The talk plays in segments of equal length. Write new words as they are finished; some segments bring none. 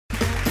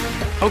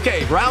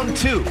Okay, round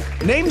two.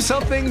 Name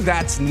something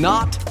that's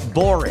not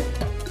boring.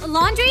 A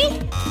laundry?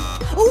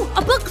 Ooh, a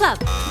book club.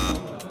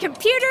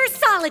 Computer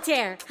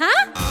solitaire,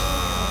 huh?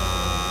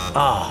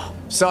 Ah,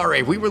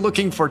 sorry, we were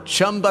looking for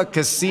Chumba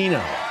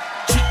Casino.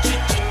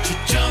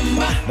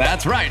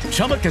 That's right,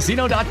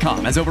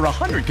 ChumbaCasino.com has over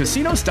 100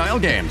 casino-style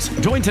games.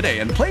 Join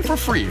today and play for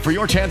free for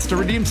your chance to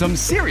redeem some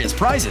serious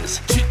prizes.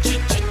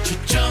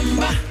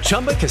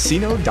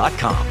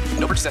 ChumbaCasino.com.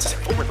 No purchase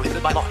necessary. Void where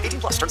prohibited by law.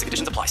 18 plus. Terms and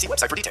conditions apply. See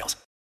website for details.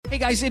 Hey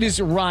guys, it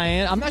is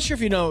Ryan. I'm not sure if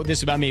you know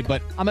this about me,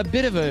 but I'm a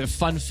bit of a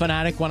fun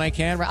fanatic when I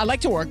can. I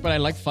like to work, but I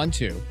like fun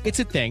too. It's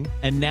a thing.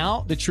 And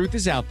now the truth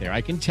is out there.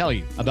 I can tell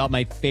you about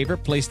my favorite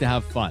place to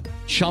have fun.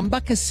 Chumba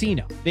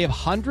Casino. They have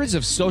hundreds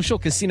of social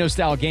casino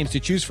style games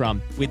to choose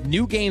from with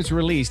new games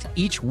released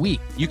each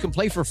week. You can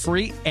play for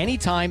free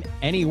anytime,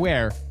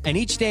 anywhere. And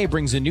each day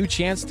brings a new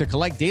chance to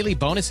collect daily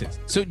bonuses.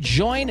 So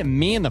join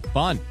me in the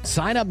fun.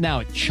 Sign up now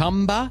at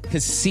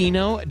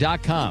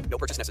ChumbaCasino.com. No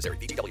purchase necessary.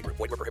 VGW. Void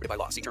where prohibited by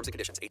law. See terms and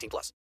conditions. 18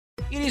 plus.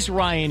 It is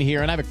Ryan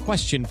here, and I have a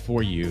question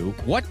for you.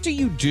 What do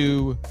you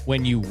do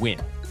when you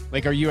win?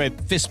 Like, are you a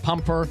fist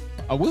pumper,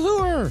 a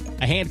woohooer,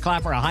 a hand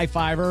clapper, a high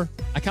fiver?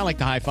 I kind of like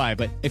the high five,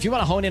 but if you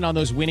want to hone in on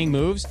those winning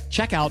moves,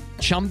 check out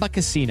Chumba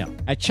Casino.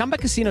 At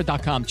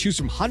ChumbaCasino.com, choose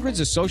from hundreds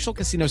of social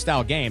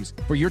casino-style games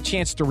for your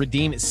chance to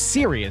redeem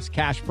serious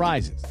cash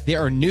prizes.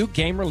 There are new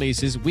game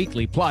releases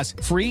weekly, plus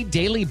free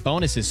daily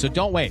bonuses, so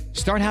don't wait.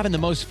 Start having the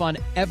most fun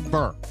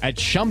ever at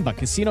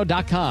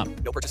ChumbaCasino.com.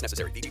 No purchase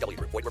necessary. VGW.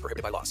 Void where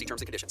prohibited by law. See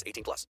terms and conditions.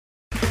 18 plus.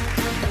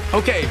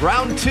 Okay,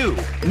 round two.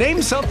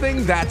 Name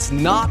something that's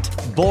not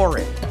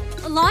boring.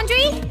 A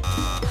laundry?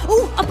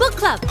 Ooh, a book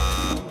club.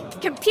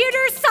 Computer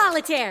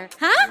solitaire,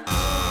 huh?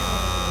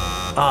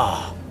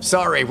 Ah,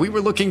 sorry, we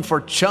were looking for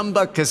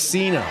Chumba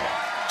Casino.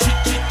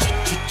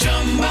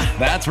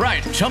 That's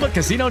right,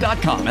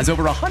 ChumbaCasino.com has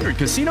over 100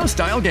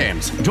 casino-style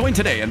games. Join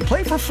today and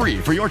play for free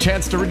for your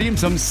chance to redeem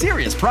some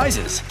serious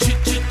prizes.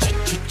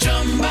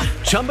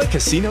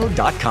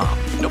 ChumbaCasino.com.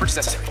 No purchase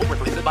necessary. Void where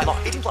prohibited by law.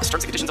 18 plus.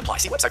 Terms and conditions apply.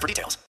 See website for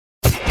details.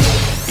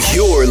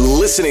 You're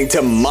listening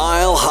to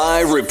Mile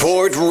High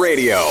Report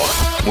Radio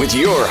with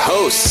your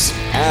hosts,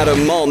 Adam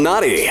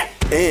Malnati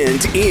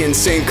and Ian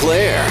St.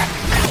 Clair.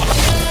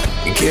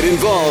 Get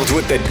involved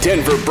with the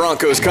Denver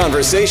Broncos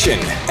conversation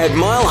at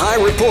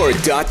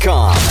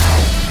milehighreport.com.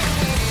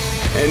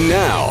 And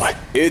now,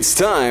 it's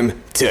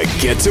time to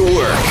get to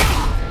work.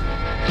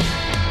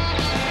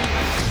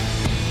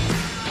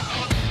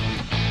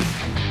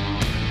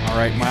 All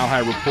right, Mile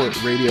High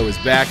Report Radio is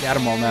back.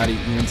 Adam Malnati,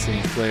 Ian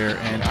St. Clair,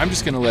 and I'm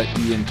just going to let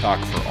Ian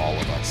talk for all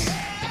of us.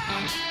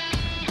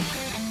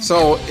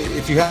 So,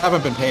 if you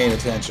haven't been paying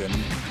attention,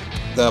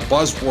 the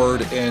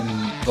buzzword in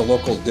the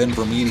local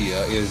Denver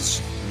media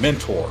is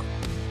mentor.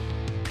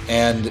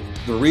 And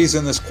the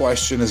reason this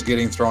question is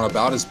getting thrown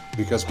about is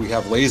because we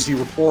have lazy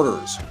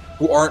reporters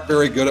who aren't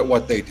very good at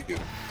what they do.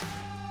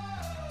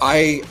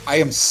 I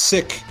am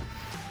sick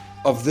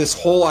of this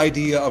whole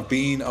idea of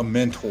being a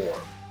mentor.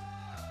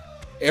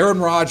 Aaron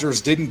Rodgers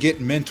didn't get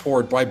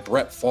mentored by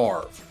Brett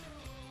Favre.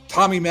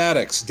 Tommy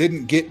Maddox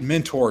didn't get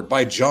mentored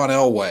by John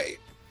Elway.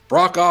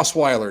 Brock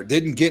Osweiler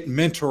didn't get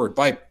mentored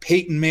by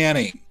Peyton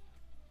Manning.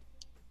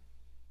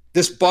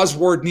 This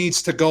buzzword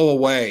needs to go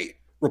away.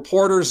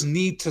 Reporters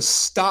need to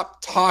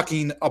stop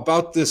talking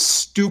about this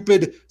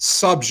stupid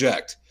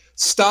subject.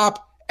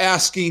 Stop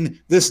asking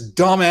this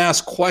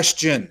dumbass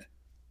question.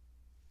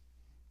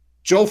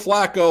 Joe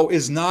Flacco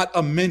is not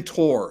a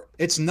mentor.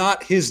 It's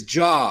not his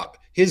job.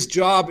 His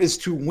job is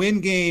to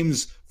win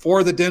games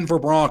for the Denver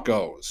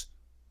Broncos.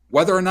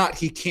 Whether or not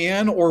he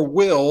can or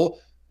will,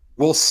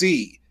 we'll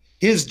see.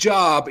 His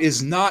job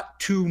is not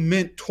to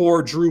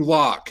mentor Drew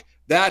Lock.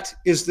 That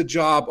is the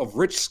job of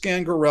Rich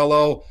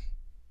Scangarello,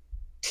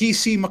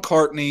 T.C.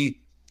 McCartney,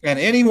 and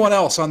anyone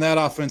else on that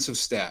offensive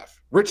staff.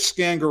 Rich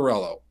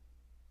Scangarello,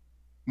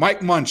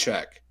 Mike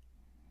Munchak,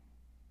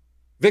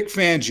 Vic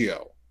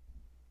Fangio.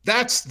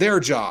 That's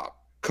their job.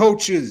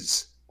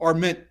 Coaches are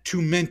meant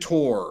to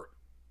mentor.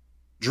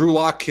 Drew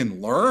Lock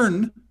can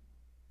learn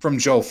from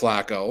Joe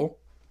Flacco.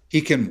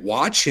 He can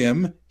watch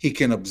him. He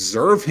can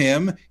observe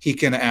him. He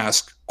can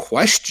ask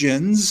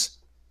questions.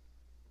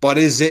 But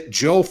is it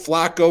Joe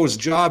Flacco's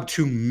job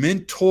to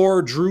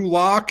mentor Drew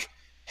Lock?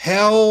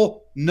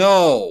 Hell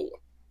no.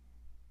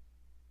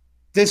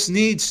 This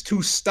needs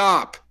to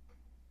stop.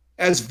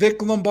 As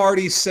Vic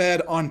Lombardi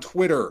said on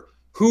Twitter,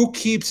 who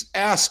keeps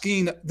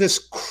asking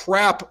this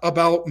crap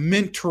about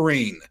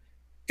mentoring?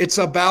 It's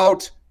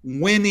about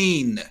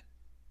winning.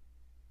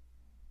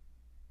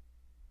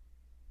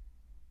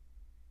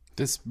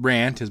 This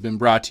rant has been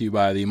brought to you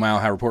by the Mile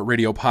High Report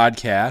Radio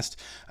podcast.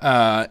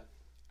 I'm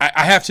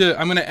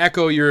going to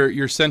echo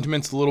your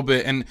sentiments a little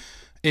bit. And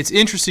it's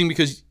interesting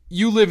because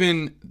you live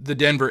in the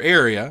Denver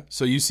area,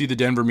 so you see the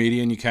Denver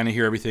media and you kind of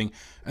hear everything.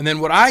 And then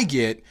what I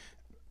get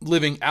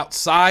living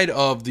outside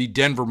of the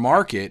Denver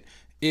market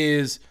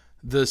is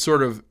the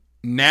sort of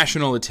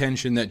national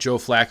attention that Joe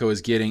Flacco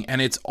is getting.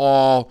 And it's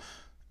all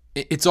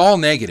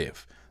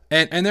negative.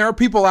 And there are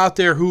people out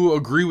there who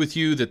agree with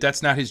you that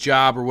that's not his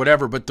job or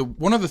whatever. But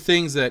one of the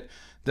things that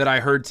that I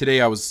heard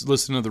today. I was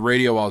listening to the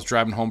radio while I was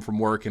driving home from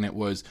work, and it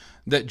was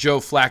that Joe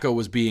Flacco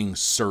was being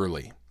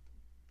surly.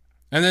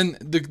 And then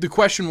the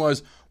question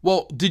was,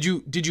 well, did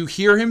you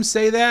hear him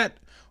say that?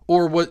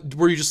 Or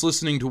were you just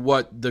listening to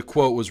what the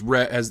quote was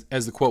read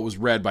as the quote was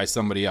read by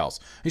somebody else?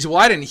 He said,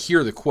 well, I didn't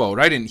hear the quote.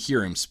 I didn't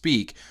hear him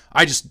speak.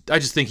 I just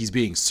think he's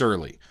being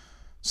surly.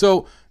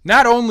 So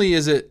not only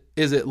is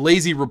it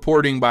lazy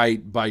reporting by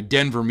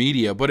Denver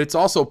media, but it's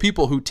also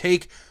people who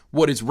take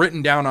what is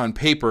written down on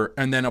paper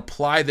and then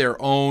apply their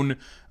own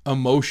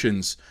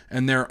emotions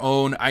and their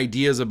own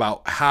ideas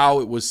about how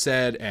it was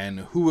said and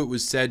who it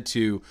was said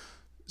to,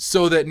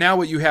 so that now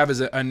what you have is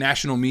a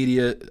national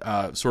media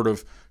sort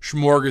of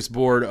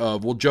smorgasbord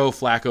of, well, Joe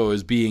Flacco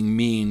is being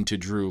mean to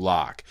Drew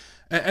Lock.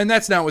 And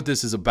that's not what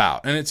this is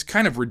about. And it's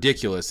kind of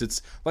ridiculous.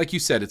 It's, like you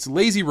said, it's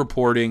lazy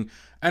reporting,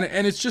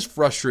 and it's just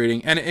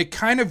frustrating. And it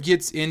kind of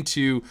gets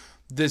into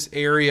this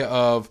area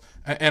of,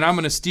 and I'm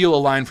going to steal a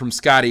line from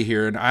Scotty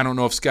here, and I don't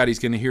know if Scotty's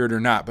going to hear it or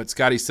not, but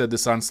Scotty said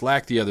this on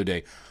Slack the other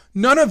day.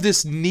 None of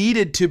this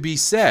needed to be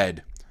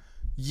said,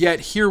 yet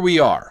here we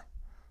are.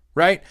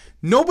 Right?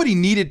 Nobody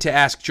needed to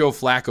ask Joe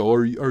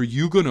Flacco, are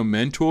you going to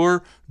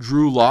mentor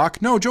Drew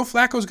Lock? No, Joe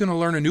Flacco's going to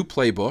learn a new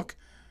playbook.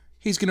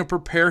 He's going to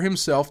prepare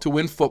himself to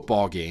win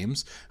football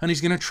games, and he's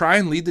going to try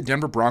and lead the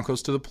Denver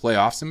Broncos to the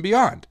playoffs and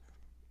beyond.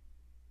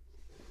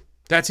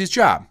 That's his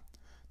job.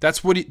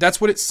 That's what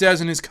it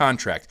says in his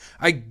contract.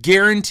 I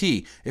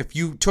guarantee if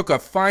you took a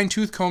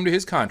fine-tooth comb to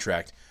his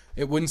contract,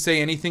 it wouldn't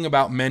say anything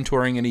about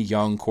mentoring any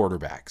young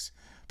quarterbacks,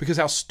 because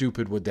how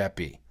stupid would that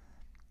be?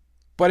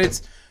 But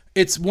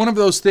it's one of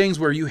those things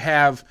where you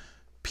have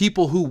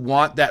people who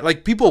want that,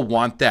 like people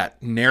want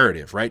that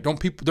narrative, right?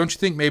 Don't you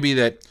think maybe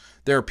that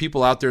there are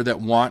people out there that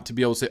want to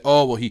be able to say,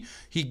 oh, well,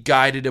 he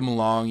guided him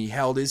along, he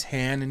held his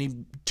hand, and he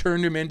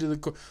turned him into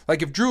the,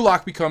 like if Drew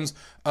Lock becomes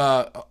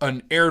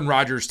an Aaron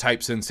Rodgers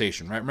type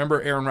sensation, right?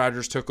 Remember Aaron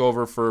Rodgers took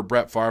over for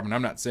Brett Favre, and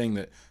I'm not saying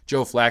that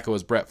Joe Flacco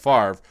is Brett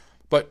Favre,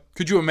 but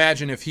could you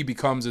imagine if he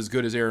becomes as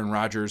good as Aaron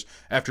Rodgers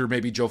after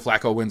maybe Joe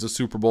Flacco wins a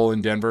Super Bowl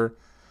in Denver?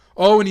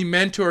 Oh, and he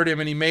mentored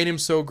him and he made him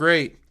so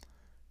great.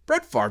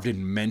 Brett Favre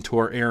didn't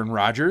mentor Aaron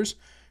Rodgers.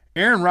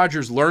 Aaron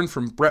Rodgers learned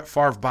from Brett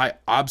Favre by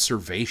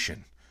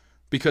observation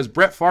because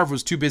Brett Favre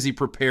was too busy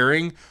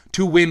preparing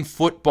to win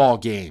football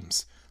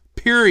games.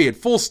 Period.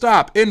 Full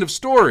stop. End of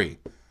story.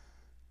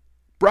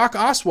 Brock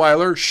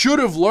Osweiler should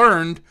have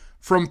learned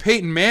from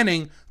Peyton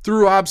Manning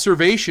through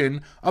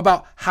observation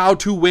about how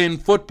to win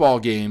football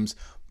games,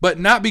 but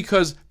not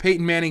because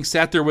Peyton Manning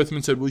sat there with him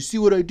and said, well, you see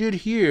what I did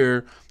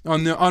here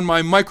on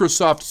my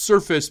Microsoft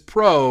Surface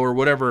Pro or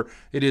whatever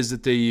it is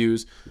that they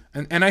use.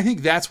 And I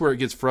think that's where it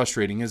gets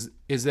frustrating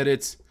is that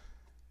it's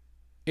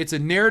a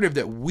narrative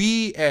that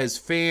we as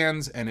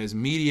fans and as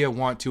media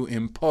want to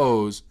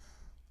impose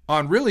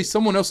on really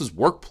someone else's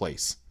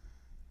workplace.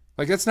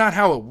 Like that's not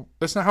how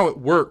it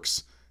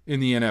works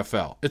in the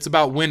NFL. It's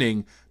about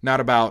winning,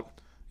 not about,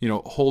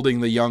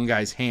 holding the young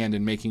guy's hand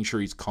and making sure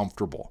he's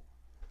comfortable.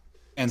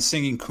 And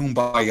singing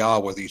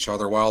Kumbaya with each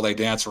other while they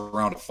dance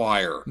around a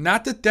fire.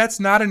 Not that that's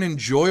not an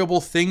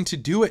enjoyable thing to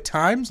do at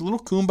times. A little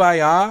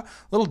Kumbaya, a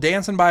little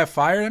dancing by a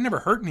fire. That never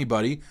hurt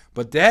anybody,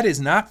 but that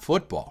is not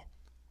football.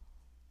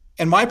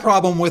 And my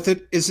problem with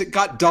it is it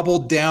got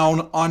doubled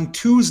down on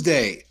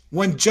Tuesday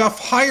when Jeff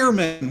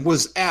Hireman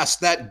was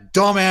asked that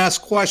dumbass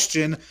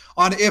question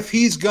on if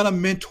he's going to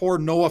mentor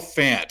Noah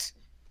Fant.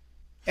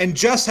 And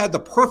Jess had the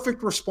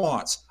perfect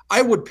response.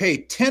 I would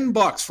pay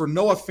 $10 for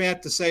Noah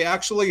Fant to say,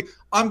 actually,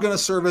 I'm going to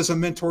serve as a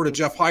mentor to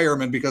Jeff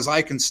Hireman because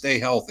I can stay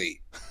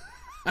healthy.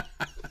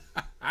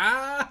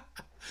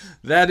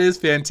 That is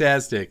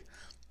fantastic.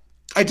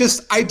 I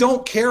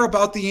don't care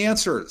about the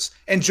answers.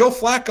 And Joe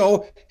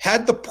Flacco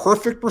had the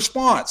perfect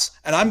response.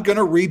 And I'm going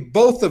to read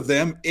both of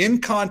them in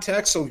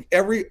context so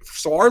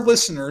our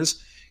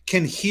listeners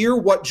can hear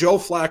what Joe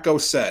Flacco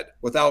said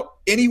without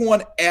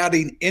anyone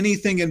adding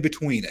anything in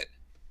between it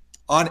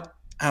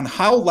on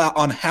how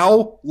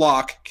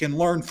Locke can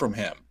learn from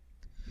him.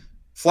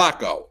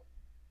 Flacco,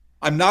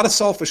 I'm not a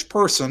selfish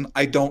person,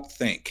 I don't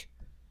think.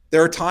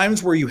 There are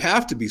times where you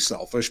have to be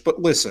selfish,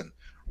 but listen,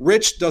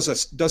 Rich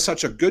does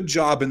such a good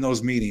job in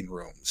those meeting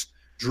rooms.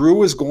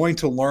 Drew is going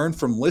to learn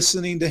from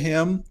listening to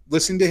him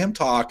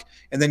talk,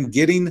 and then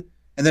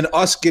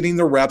us getting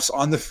the reps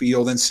on the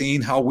field and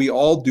seeing how we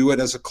all do it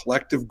as a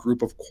collective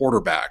group of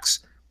quarterbacks.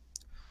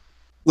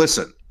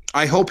 Listen,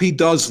 I hope he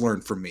does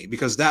learn from me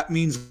because that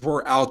means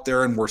we're out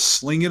there and we're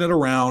slinging it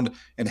around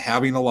and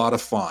having a lot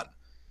of fun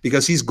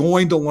because he's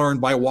going to learn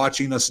by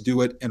watching us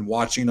do it and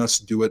watching us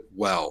do it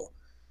well.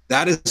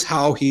 That is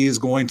how he is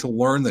going to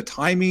learn the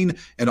timing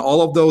and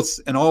all of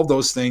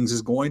those things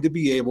is going to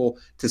be able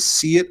to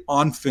see it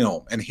on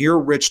film and hear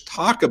Rich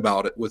talk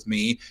about it with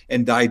me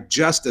and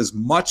digest as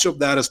much of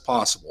that as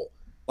possible.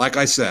 Like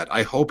I said,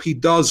 I hope he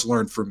does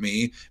learn from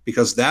me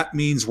because that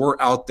means we're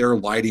out there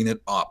lighting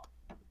it up.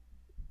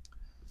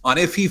 On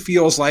if he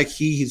feels like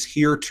he is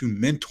here to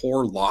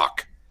mentor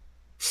Locke.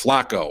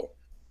 Flacco,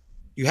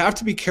 you have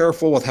to be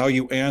careful with how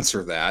you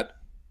answer that,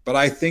 but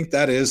I think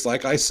that is,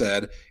 like I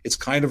said, it's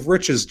kind of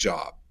Rich's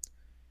job.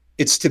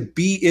 It's to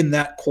be in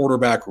that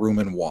quarterback room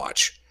and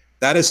watch.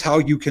 That is how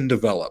you can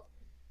develop.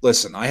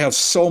 Listen, I have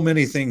so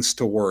many things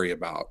to worry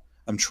about.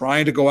 I'm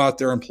trying to go out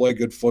there and play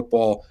good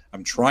football.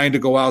 I'm trying to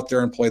go out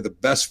there and play the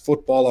best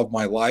football of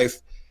my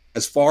life.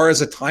 As far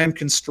as a time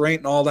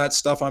constraint and all that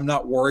stuff, I'm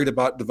not worried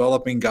about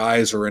developing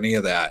guys or any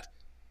of that.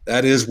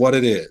 That is what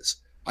it is.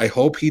 I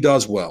hope he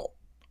does well.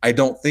 I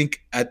don't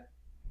think at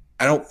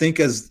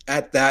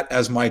that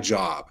as my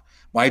job.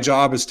 My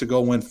job is to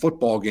go win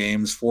football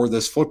games for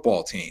this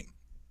football team.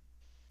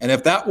 And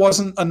if that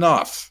wasn't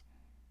enough,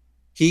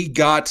 he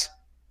got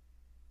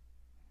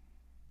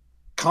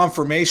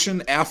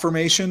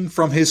affirmation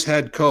from his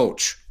head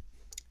coach.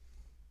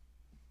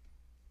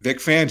 Vic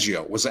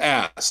Fangio was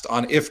asked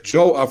on if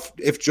Joe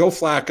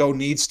Flacco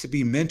needs to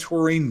be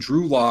mentoring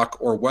Drew Lock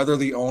or whether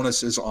the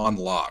onus is on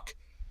Lock.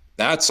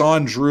 That's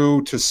on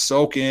Drew to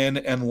soak in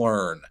and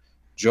learn.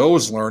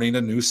 Joe's learning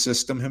a new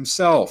system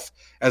himself.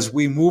 As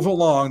we move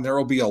along, there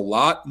will be a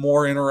lot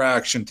more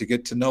interaction to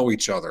get to know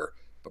each other.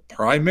 But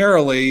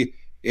primarily,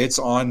 it's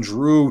on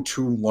Drew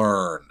to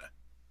learn.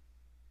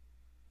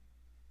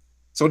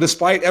 So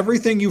despite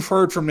everything you've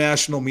heard from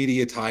national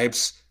media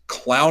types,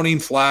 clowning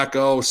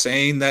Flacco,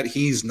 saying that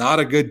he's not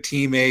a good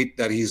teammate,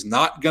 that he's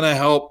not going to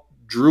help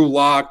Drew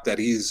Lock, that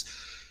he's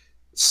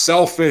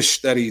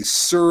selfish, that he's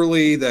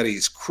surly, that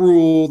he's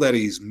cruel, that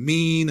he's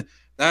mean,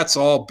 that's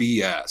all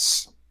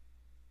BS.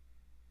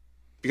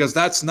 Because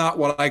that's not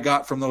what I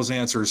got from those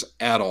answers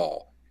at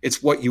all.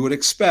 It's what you would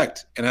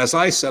expect. And as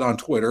I said on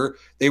Twitter,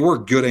 they were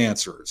good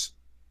answers.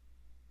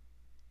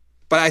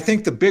 But I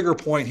think the bigger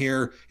point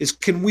here is,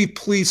 can we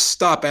please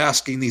stop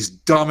asking these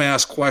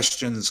dumbass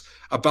questions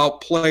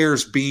about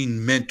players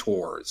being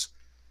mentors?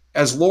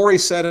 As Lori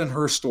said in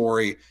her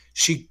story,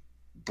 she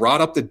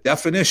brought up the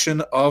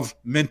definition of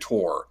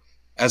mentor.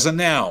 As a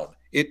noun,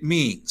 it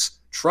means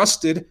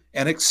trusted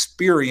and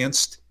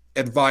experienced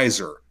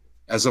advisor.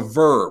 As a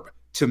verb,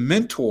 to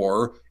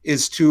mentor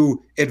is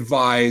to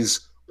advise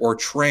or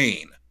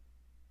train.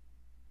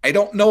 I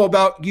don't know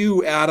about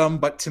you, Adam,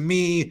 but to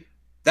me,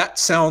 that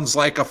sounds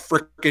like a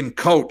freaking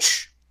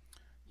coach.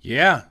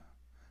 Yeah.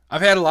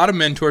 I've had a lot of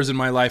mentors in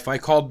my life. I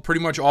called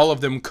pretty much all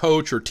of them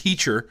coach or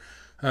teacher.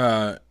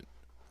 Somebody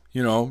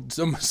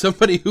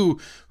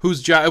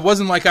whose job, it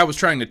wasn't like I was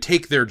trying to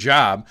take their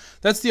job.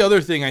 That's the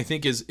other thing I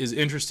think is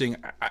interesting.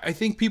 I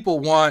think people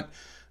want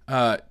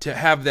to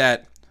have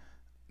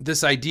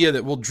this idea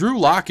that, well, Drew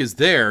Lock is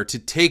there to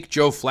take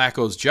Joe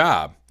Flacco's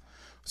job.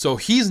 So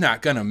he's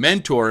not going to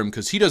mentor him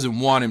because he doesn't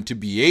want him to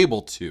be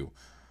able to,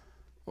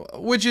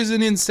 which is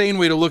an insane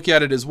way to look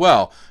at it as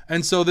well.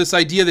 And so this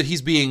idea that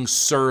he's being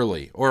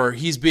surly or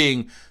he's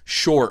being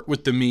short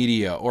with the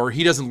media or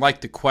he doesn't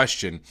like the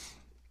question.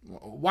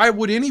 Why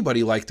would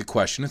anybody like the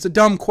question? It's a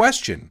dumb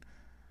question.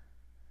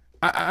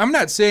 I'm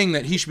not saying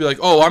that he should be like,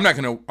 oh, I'm not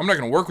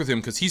gonna work with him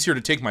because he's here to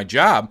take my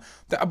job.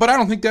 But I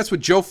don't think that's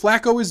what Joe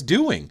Flacco is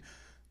doing.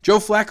 Joe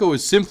Flacco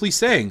is simply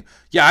saying,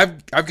 yeah,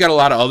 I've got a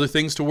lot of other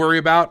things to worry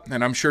about,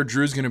 and I'm sure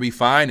Drew's going to be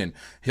fine, and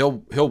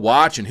he'll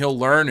watch and he'll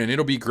learn, and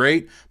it'll be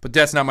great. But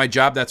that's not my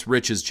job. That's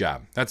Rich's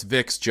job. That's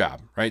Vic's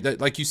job, right?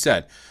 Like you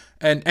said,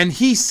 and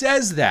he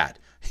says that.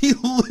 He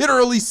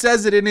literally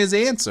says it in his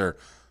answer.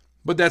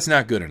 But that's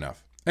not good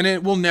enough, and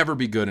it will never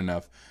be good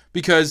enough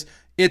because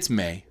it's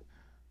May,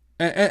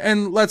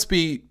 and let's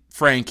be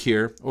frank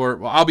here,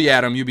 or I'll be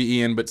Adam, you be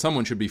Ian, but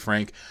someone should be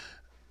frank.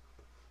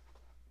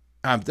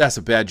 That's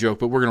a bad joke,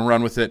 but we're going to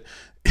run with it.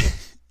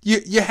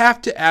 You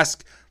have to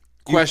ask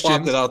questions. You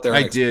plopped it out there.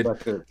 I did.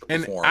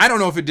 And I don't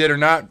know if it did or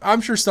not.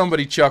 I'm sure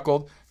somebody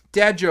chuckled.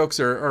 Dad jokes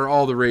are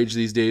all the rage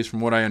these days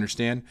from what I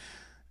understand.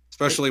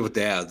 Especially with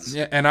dads.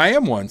 Yeah, and I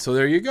am one, so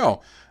there you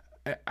go.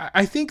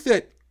 I think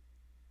that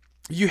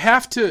you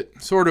have to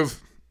sort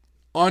of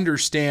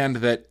understand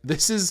that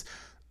this is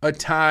a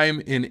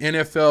time in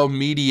NFL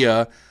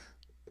media.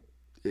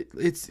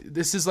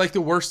 This is like the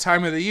worst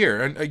time of the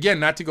year. And again,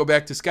 not to go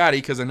back to Scotty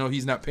because I know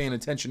he's not paying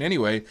attention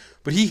anyway,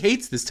 but he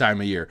hates this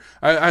time of year.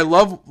 I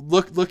love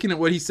looking at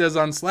what he says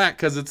on Slack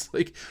because it's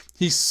like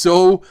he's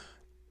so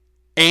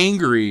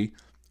angry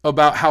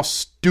about how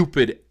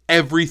stupid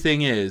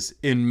everything is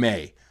in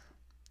May.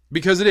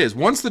 Because it is.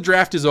 Once the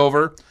draft is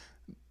over,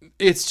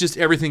 it's just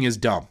everything is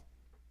dumb.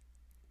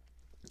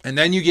 And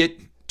then you get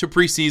to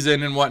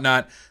preseason and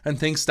whatnot, and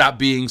things stop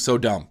being so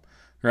dumb.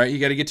 Right, you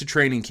got to get to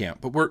training camp,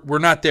 but we're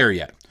not there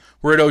yet.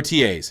 We're at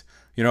OTAs,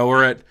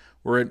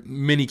 we're at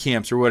mini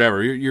camps or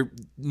whatever.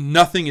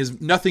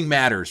 Nothing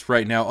matters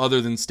right now other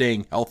than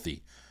staying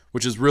healthy,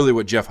 which is really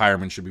what Jeff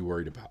Hireman should be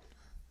worried about.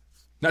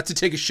 Not to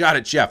take a shot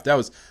at Jeff, that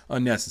was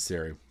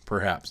unnecessary,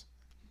 perhaps.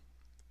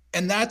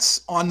 And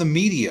that's on the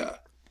media.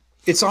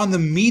 It's on the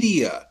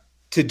media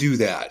to do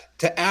that,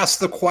 to ask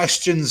the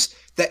questions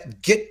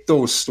that get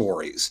those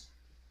stories.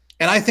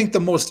 And I think the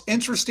most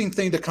interesting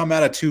thing to come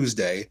out of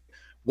Tuesday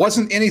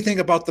wasn't anything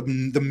about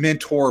the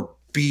mentor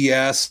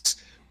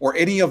BS or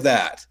any of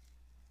that.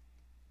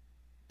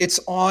 It's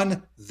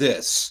on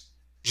this.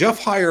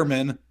 Jeff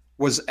Hireman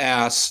was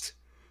asked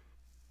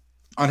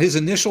on his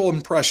initial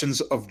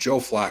impressions of Joe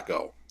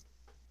Flacco.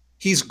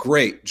 He's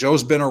great.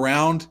 Joe's been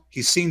around.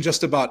 He's seen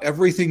just about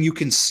everything you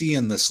can see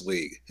in this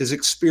league. His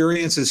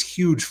experience is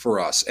huge for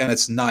us, and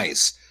it's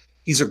nice.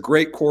 He's a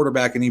great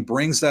quarterback, and he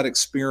brings that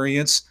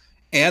experience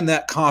and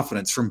that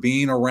confidence from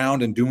being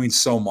around and doing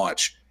so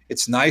much.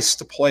 It's nice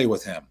to play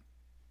with him.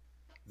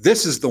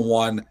 This is the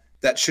one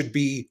that should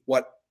be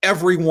what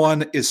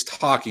everyone is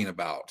talking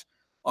about.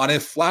 On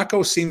if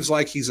Flacco seems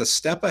like he's a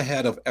step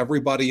ahead of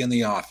everybody in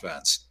the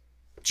offense,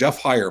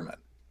 Jeff Heuerman.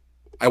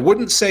 I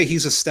wouldn't say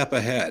he's a step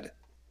ahead.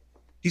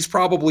 He's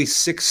probably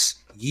 6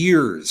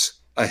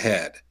 years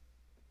ahead.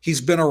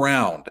 He's been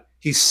around.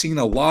 He's seen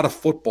a lot of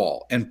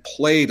football and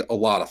played a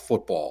lot of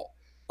football.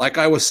 Like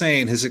I was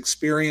saying, his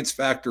experience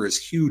factor is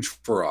huge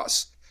for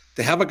us.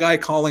 To have a guy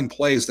calling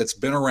plays that's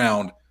been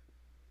around,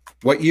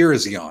 what year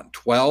is he on?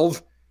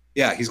 12?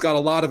 Yeah, he's got a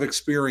lot of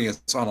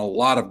experience on a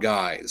lot of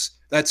guys.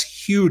 That's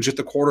huge at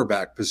the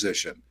quarterback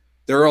position.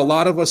 There are a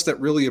lot of us that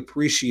really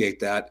appreciate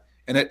that,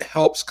 and it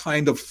helps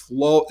kind of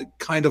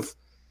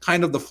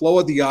the flow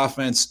of the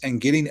offense and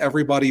getting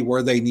everybody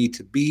where they need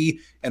to be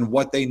and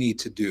what they need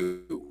to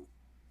do.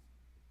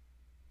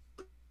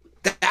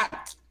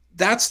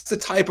 That's the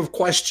type of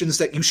questions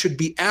that you should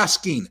be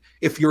asking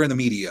if you're in the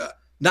media,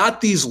 not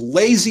these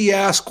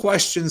lazy-ass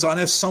questions on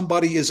if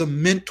somebody is a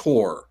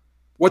mentor.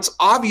 What's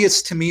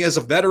obvious to me as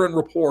a veteran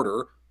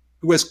reporter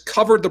who has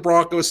covered the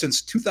Broncos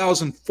since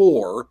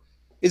 2004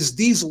 is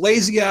these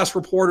lazy-ass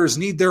reporters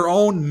need their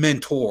own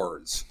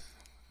mentors.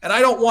 And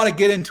I don't want to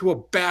get into a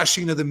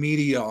bashing of the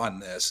media on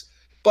this,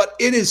 but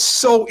it is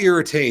so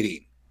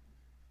irritating.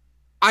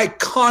 I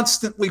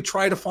constantly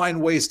try to find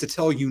ways to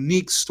tell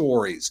unique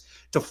stories,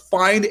 to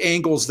find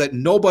angles that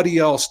nobody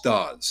else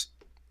does.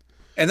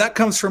 And that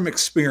comes from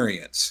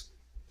experience.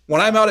 When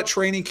I'm out at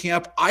training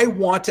camp, I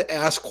want to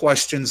ask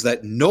questions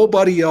that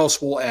nobody else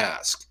will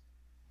ask.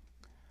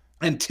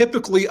 And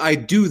typically I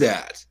do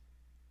that.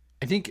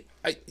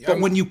 But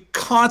when you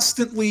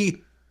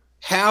constantly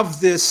have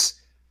this,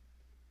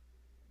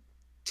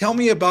 tell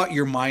me about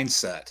your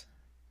mindset.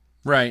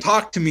 Right.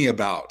 Talk to me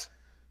about.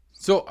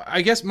 So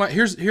I guess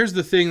here's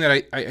the thing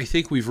that I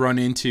think we've run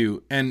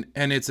into, and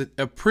it's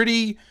a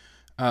pretty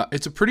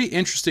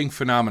interesting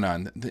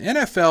phenomenon. The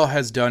NFL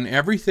has done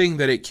everything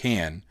that it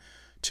can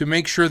to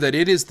make sure that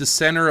it is the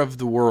center of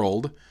the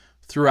world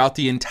throughout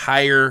the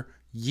entire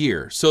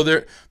year. So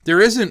there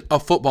isn't a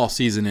football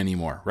season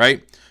anymore,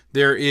 right?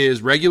 There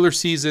is regular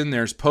season,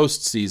 there's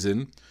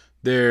postseason,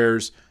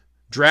 there's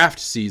draft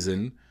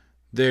season,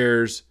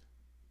 there's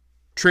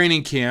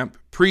training camp,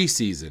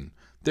 preseason.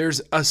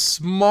 There's a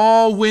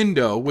small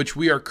window, which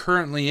we are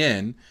currently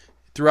in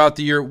throughout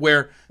the year,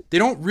 where they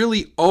don't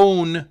really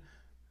own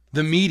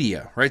the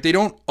media, right? They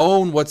don't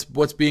own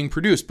what's being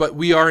produced, but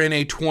we are in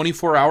a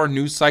 24-hour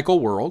news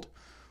cycle world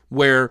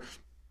where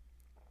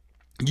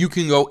you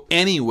can go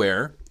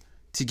anywhere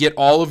to get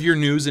all of your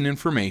news and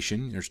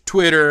information. There's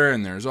Twitter,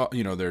 and there's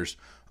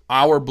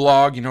our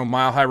blog,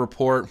 Mile High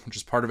Report, which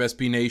is part of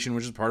SB Nation,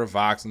 which is part of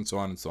Vox, and so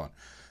on and so on.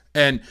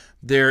 And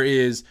there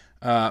is,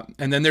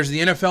 and then there's the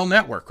NFL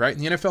Network, right?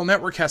 And the NFL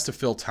Network has to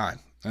fill time,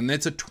 and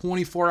it's a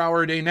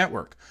 24-hour-a-day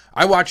network.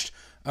 I watched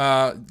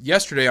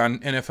yesterday on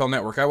NFL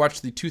Network, I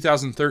watched the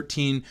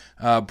 2013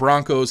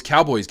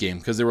 Broncos-Cowboys game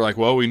because they were like,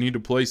 well, we need to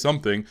play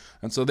something.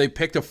 And so they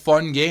picked a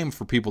fun game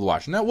for people to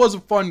watch. And that was a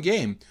fun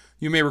game.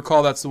 You may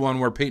recall that's the one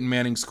where Peyton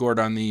Manning scored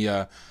on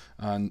the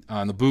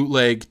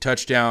bootleg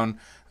touchdown,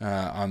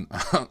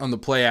 on the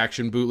play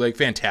action bootleg.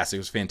 Fantastic. It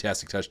was a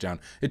fantastic touchdown.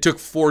 It took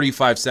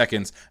 45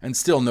 seconds, and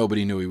still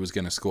nobody knew he was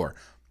going to score.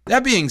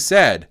 That being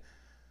said,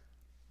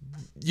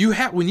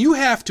 when you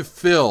have to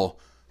fill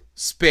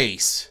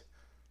space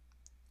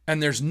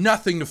and there's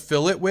nothing to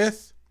fill it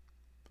with,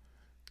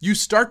 you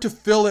start to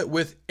fill it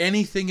with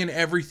anything and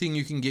everything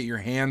you can get your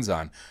hands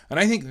on. And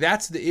I think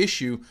that's the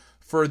issue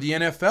for the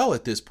NFL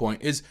at this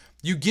point, is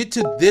you get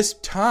to this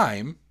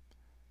time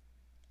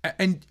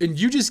and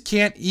you just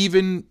can't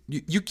even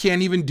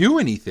do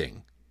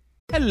anything.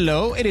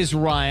 Hello, it is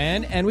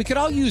Ryan, and we could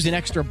all use an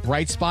extra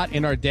bright spot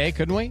in our day,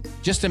 couldn't we?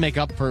 Just to make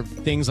up for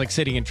things like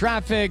sitting in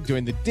traffic,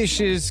 doing the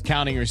dishes,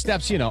 counting your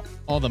steps,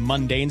 all the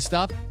mundane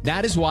stuff.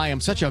 That is why I'm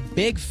such a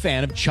big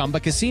fan of Chumba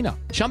Casino.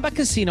 Chumba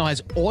Casino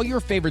has all your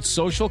favorite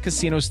social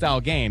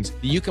casino-style games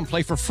that you can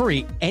play for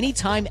free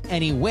anytime,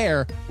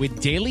 anywhere with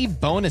daily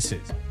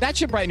bonuses. That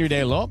should brighten your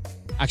day a little.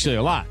 Actually,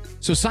 a lot.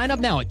 So sign up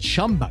now at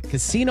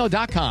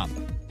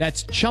ChumbaCasino.com.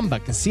 That's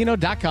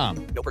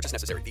ChumbaCasino.com. No purchase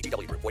necessary.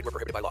 VGW Group. Void where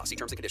prohibited by law. See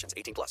terms and conditions.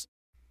 18+. All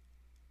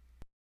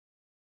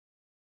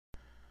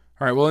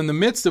right. Well, in the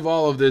midst of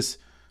all of this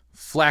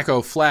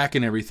Flacco flack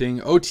and everything,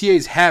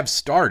 OTAs have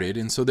started,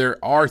 and so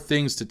there are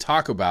things to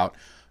talk about.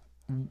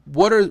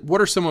 What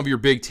are some of your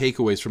big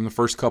takeaways from the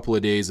first couple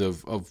of days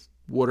of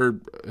what are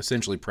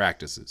essentially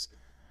practices?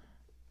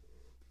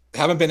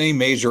 Haven't been any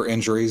major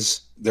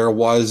injuries. There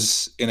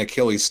was an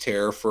Achilles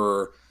tear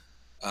for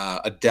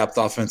a depth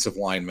offensive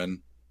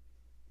lineman.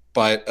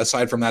 But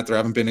aside from that, there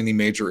haven't been any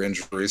major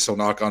injuries. So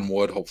knock on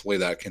wood, hopefully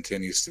that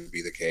continues to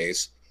be the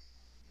case.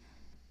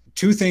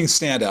 Two things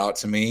stand out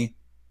to me.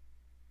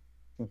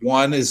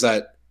 One is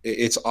that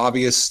it's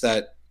obvious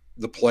that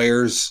the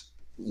players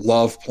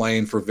love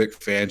playing for Vic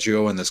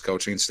Fangio and this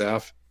coaching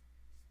staff.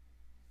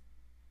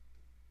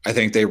 I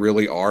think they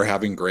really are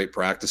having great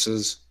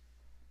practices.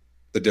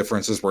 The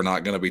difference is we're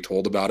not going to be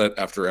told about it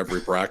after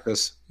every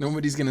practice.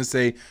 Nobody's going to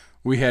say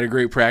we had a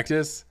great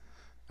practice.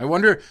 I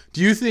wonder,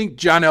 do you think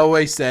John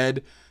Elway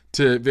said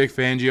to Vic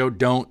Fangio,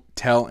 don't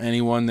tell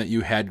anyone that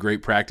you had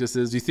great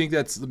practices? Do you think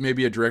that's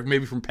maybe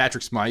maybe from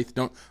Patrick Smythe?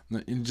 Don't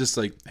just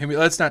like, hey,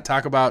 let's not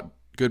talk about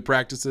good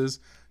practices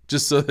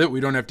just so that we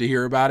don't have to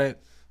hear about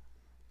it?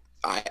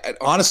 I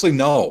honestly,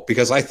 no,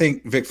 because I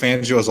think Vic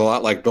Fangio is a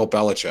lot like Bill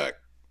Belichick,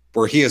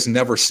 where he has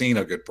never seen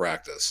a good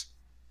practice.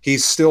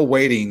 He's still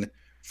waiting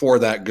for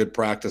that good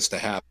practice to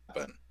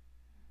happen.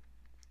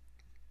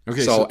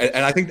 Okay, so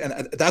and I think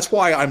and that's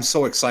why I'm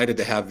so excited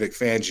to have Vic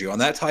Fangio,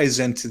 and that ties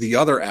into the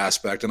other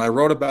aspect. And I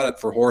wrote about it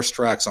for Horse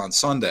Tracks on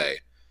Sunday.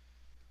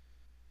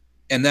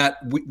 And that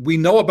we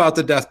know about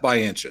the death by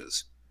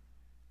inches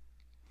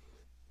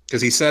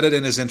because he said it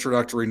in his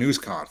introductory news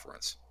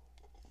conference.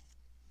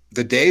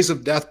 The days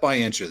of death by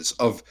inches,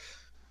 of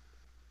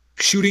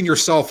shooting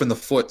yourself in the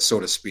foot, so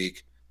to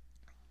speak,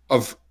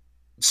 of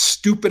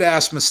stupid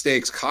ass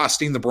mistakes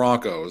costing the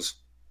Broncos,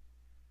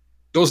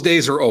 those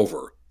days are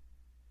over.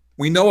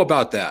 We know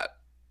about that.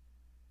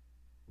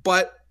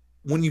 But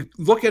when you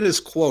look at his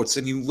quotes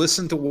and you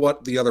listen to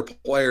what the other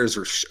players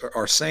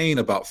are saying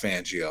about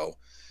Fangio,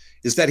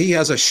 is that he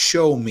has a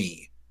show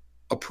me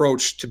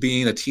approach to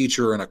being a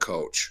teacher and a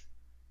coach.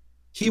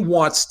 He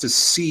wants to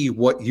see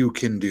what you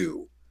can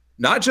do,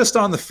 not just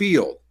on the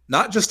field,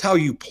 not just how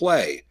you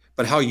play,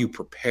 but how you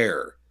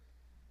prepare.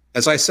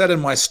 As I said in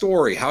my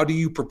story, how do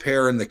you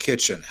prepare in the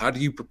kitchen? How do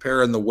you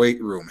prepare in the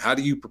weight room? How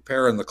do you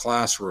prepare in the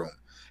classroom?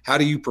 How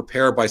do you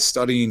prepare by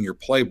studying your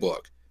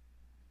playbook?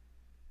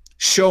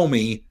 Show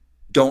me,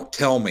 don't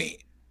tell me.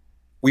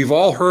 We've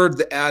all heard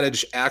the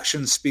adage,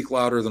 actions speak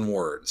louder than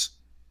words.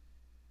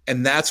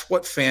 And that's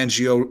what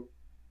Fangio,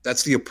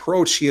 that's the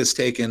approach he has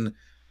taken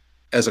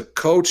as a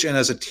coach and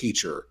as a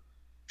teacher.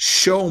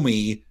 Show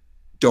me,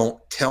 don't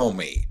tell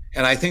me.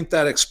 And I think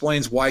that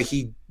explains why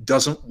he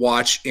doesn't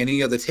watch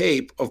any of the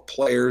tape of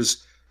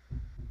players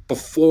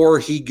before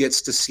he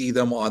gets to see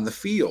them on the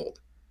field.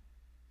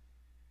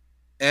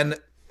 And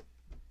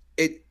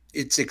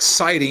it's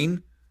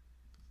exciting,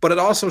 but it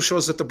also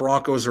shows that the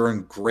Broncos are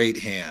in great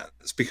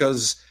hands,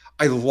 because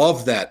I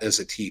love that as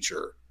a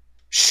teacher.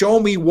 Show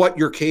me what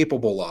you're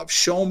capable of.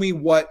 Show me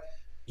what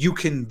you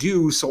can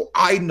do so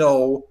I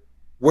know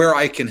where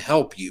I can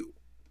help you.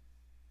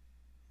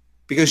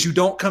 Because you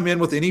don't come in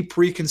with any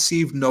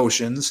preconceived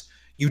notions.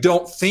 You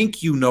don't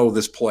think you know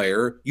this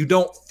player. You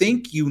don't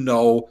think you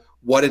know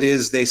what it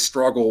is they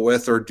struggle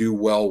with or do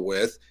well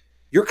with.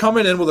 You're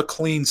coming in with a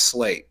clean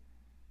slate.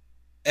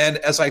 And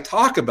as I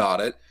talk about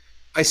it,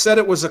 I said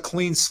it was a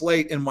clean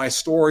slate in my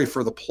story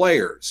for the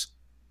players.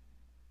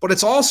 But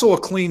it's also a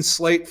clean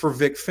slate for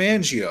Vic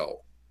Fangio.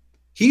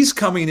 He's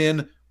coming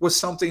in with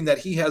something that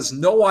he has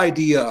no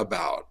idea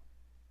about.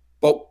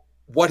 But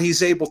what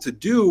he's able to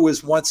do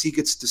is, once he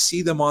gets to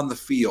see them on the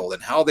field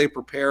and how they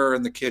prepare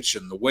in the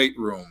kitchen, the weight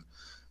room,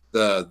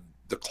 the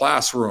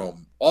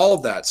classroom, all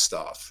of that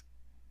stuff,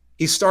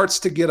 he starts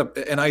to get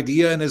an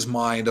idea in his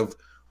mind of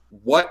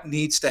what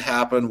needs to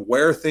happen,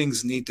 where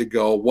things need to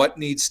go, what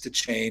needs to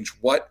change,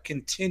 what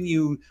can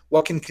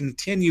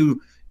continue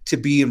to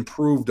be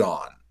improved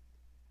on.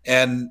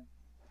 And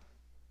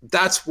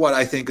that's what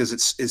I think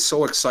is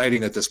so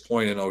exciting at this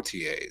point in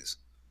OTAs.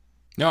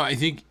 No, I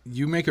think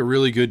you make a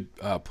really good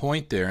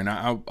point there, and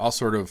I'll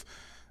sort of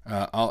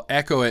I'll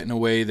echo it in a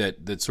way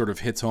that sort of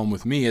hits home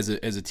with me as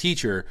a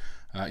teacher.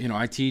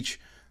 I teach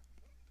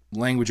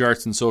language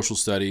arts and social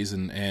studies,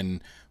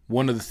 and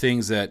one of the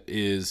things that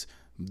is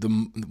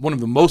one of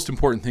the most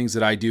important things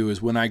that I do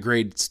is when I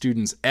grade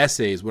students'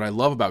 essays. What I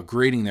love about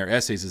grading their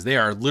essays is they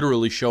are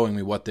literally showing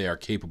me what they are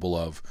capable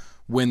of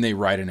when they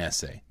write an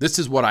essay. This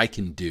is what I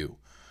can do,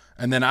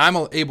 and then I'm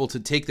able to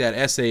take that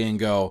essay and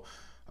go,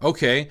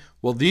 okay,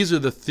 well, these are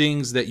the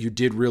things that you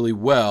did really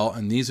well,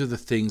 and these are the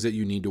things that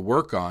you need to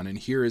work on, and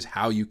here is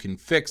how you can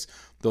fix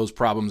those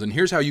problems, and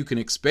here's how you can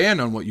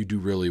expand on what you do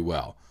really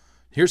well.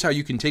 Here's how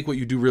you can take what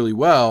you do really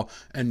well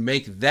and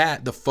make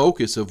that the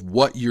focus of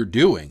what you're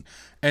doing.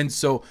 And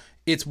so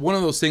it's one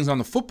of those things on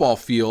the football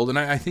field, and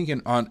I think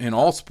in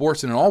all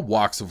sports and in all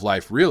walks of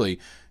life, really,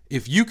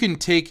 if you can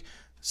take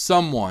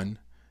someone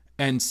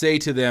and say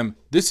to them,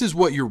 this is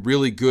what you're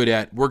really good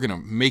at, we're going to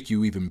make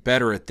you even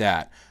better at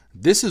that.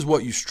 This is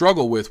what you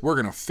struggle with, we're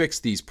going to fix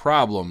these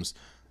problems.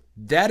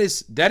 That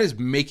is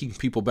making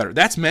people better.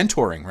 That's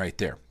mentoring right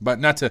there. But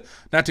not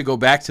to go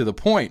back to the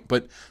point,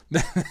 but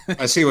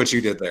I see what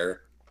you did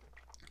there.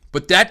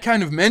 But that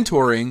kind of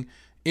mentoring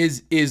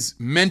is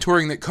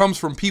mentoring that comes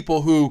from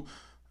people who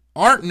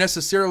aren't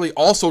necessarily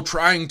also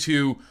trying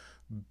to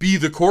be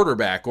the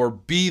quarterback or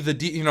be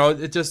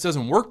it just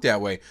doesn't work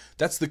that way.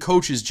 That's the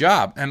coach's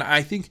job. And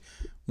I think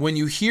when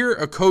you hear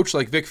a coach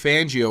like Vic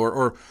Fangio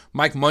or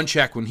Mike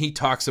Munchak, when he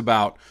talks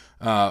about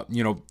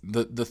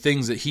the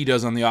things that he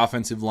does on the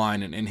offensive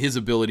line and his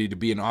ability to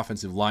be an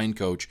offensive line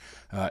coach,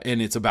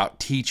 and it's about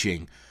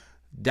teaching,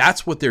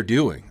 that's what they're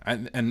doing.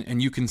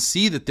 And you can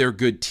see that they're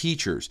good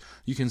teachers.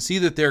 You can see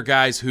that they're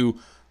guys who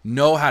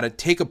know how to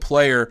take a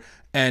player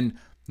and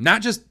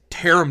not just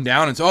tear them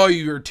down and say, oh,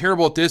 you're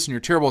terrible at this and you're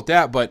terrible at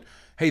that, but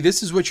hey,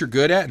 this is what you're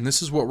good at and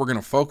this is what we're going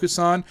to focus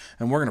on,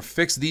 and we're going to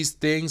fix these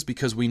things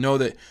because we know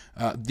that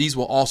these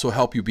will also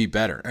help you be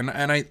better. And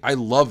I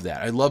love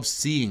that. I love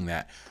seeing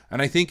that.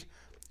 And I think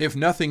if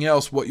nothing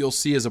else, what you'll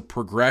see is a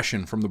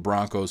progression from the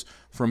Broncos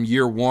from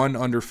year 1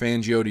 under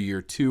Fangio to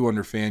year 2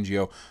 under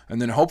Fangio.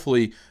 And then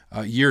hopefully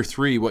year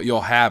 3, what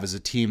you'll have is a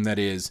team that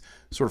is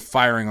sort of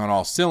firing on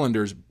all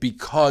cylinders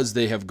because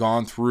they have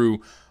gone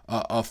through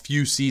a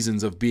few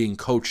seasons of being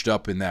coached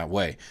up in that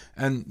way.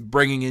 And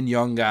bringing in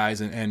young guys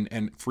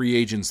and free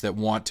agents that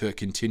want to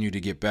continue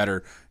to get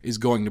better is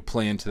going to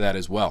play into that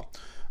as well.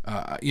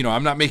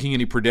 I'm not making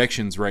any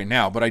predictions right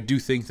now, but I do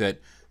think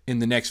that in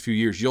the next few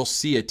years, you'll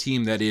see a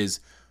team that is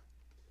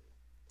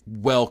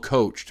well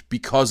coached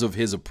because of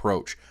his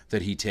approach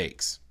that he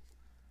takes.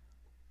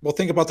 Well,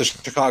 think about the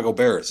Chicago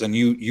Bears, and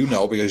you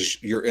know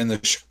because you're in the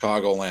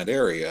Chicagoland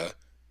area.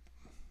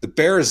 The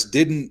Bears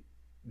didn't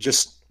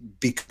just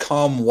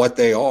become what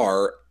they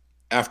are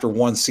after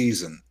one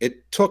season.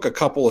 It took a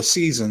couple of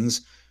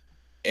seasons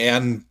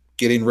and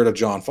getting rid of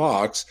John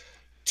Fox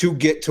to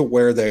get to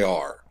where they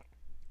are.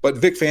 But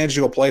Vic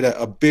Fangio played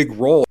a big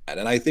role in that,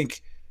 and I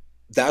think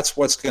that's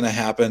what's going to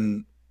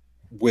happen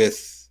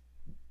with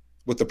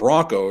the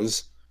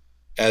Broncos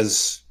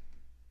as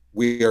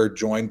we are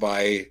joined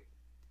by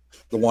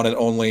the one and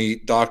only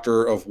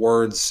doctor of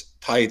words,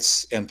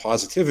 tights, and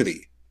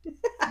positivity,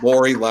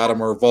 Lori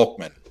Latimer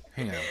Volkman.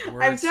 Hang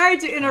on. I'm sorry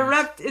to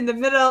interrupt in the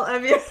middle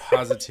of your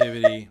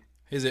positivity.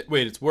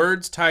 It's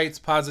words, tights,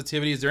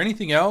 positivity. Is there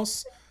anything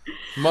else?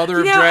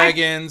 Mother of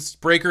Dragons,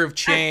 Breaker of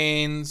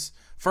Chains,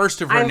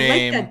 first of her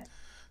name. Like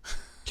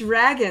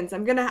dragons.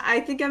 I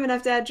think I'm gonna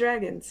have to add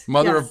dragons.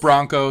 Mother of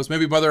Broncos.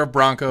 Maybe Mother of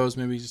Broncos.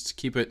 Maybe just to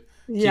keep it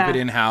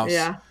in house.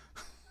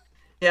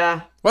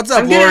 Yeah. What's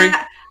up, Lori?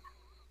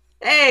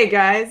 Hey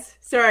guys.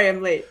 Sorry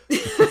I'm late.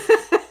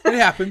 It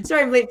happens.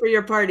 Sorry I'm late for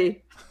your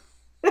party.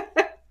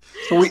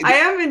 I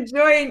am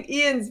enjoying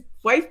Ian's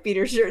wife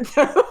beater shirt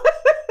though.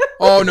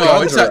 Oh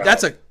no,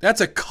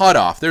 that's a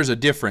cutoff. There's a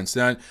difference.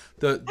 Now,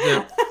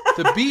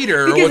 the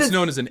beater, or what's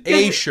known as an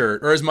A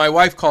shirt, or as my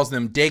wife calls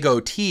them,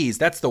 Dago tees.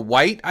 That's the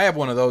white. I have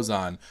one of those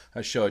on.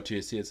 I'll show it to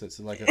you. See, it's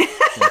like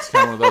it's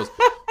kind of one of those.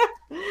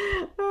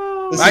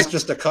 This is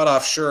just a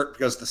cutoff shirt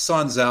because the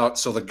sun's out,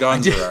 so the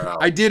guns are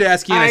out. I did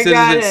ask Ian. I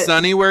said, "Is it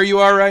sunny where you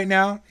are right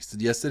now?" He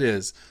said, "Yes, it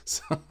is."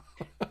 So.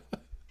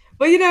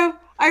 Well,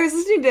 I was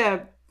listening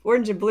to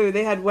Orange and Blue.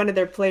 They had one of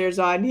their players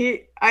on.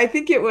 I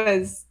think it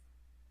was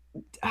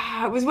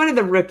one of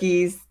the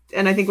rookies,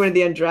 and I think one of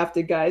the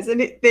undrafted guys.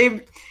 And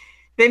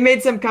they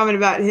made some comment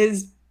about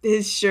his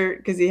shirt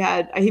because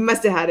he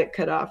must have had it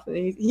cut off. And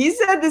he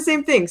said the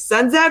same thing: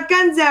 "Sun's out,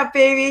 guns out,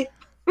 baby."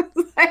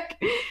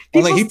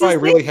 Only he probably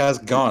really has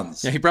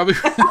guns. Yeah, he probably.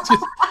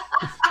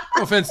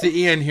 No offense to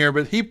Ian here,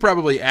 but he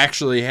probably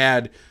actually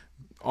had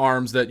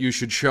arms that you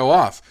should show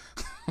off.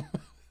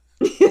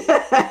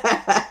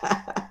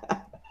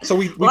 So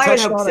we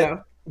touched on it.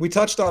 We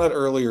touched on it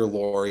earlier,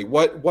 Lori.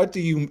 What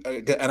do you?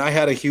 And I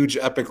had a huge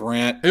epic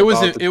rant. It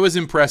was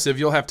impressive.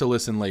 You'll have to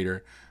listen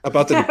later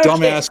about the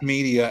dumbass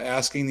media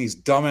asking these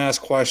dumbass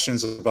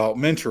questions about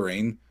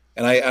mentoring.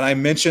 And I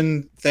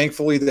mentioned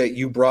thankfully that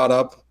you brought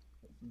up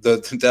the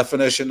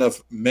definition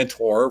of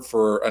mentor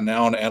for a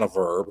noun and a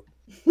verb.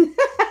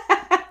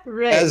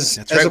 Right. That's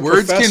right.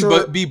 Words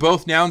can be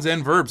both nouns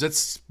and verbs.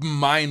 That's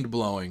mind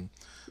blowing.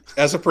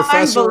 As a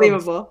professor,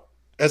 unbelievable.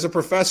 As a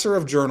professor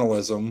of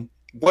journalism,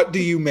 what do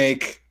you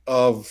make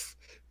of?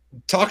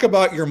 Talk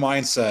about your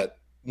mindset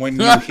when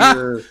you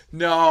hear.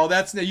 No,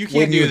 you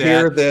can't do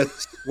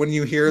that. When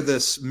you hear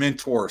this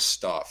mentor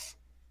stuff.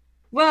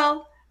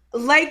 Well,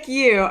 like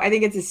you, I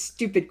think it's a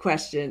stupid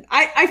question.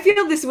 I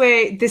feel this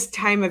way this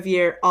time of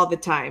year all the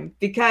time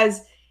because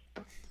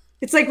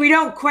it's like we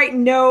don't quite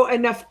know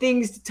enough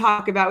things to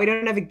talk about. We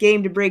don't have a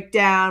game to break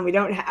down. We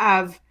don't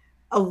have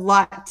a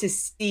lot to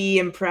see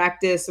and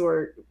practice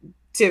or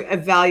to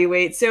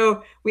evaluate.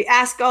 So we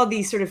ask all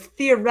these sort of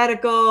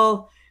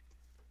theoretical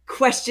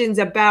questions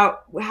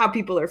about how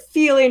people are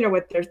feeling or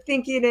what they're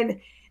thinking. And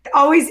it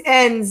always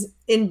ends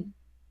in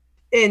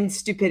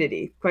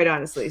stupidity, quite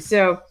honestly.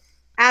 So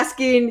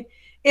asking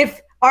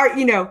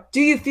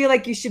do you feel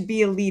like you should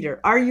be a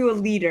leader? Are you a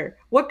leader?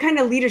 What kind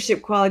of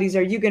leadership qualities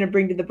are you going to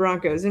bring to the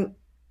Broncos? And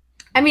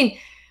I mean,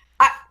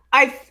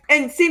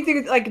 and same thing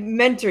with like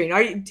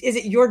mentoring. Is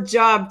it your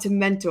job to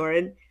mentor?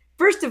 And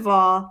first of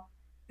all,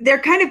 they're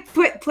kind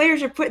of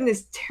players are put in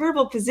this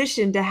terrible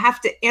position to have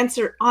to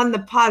answer on the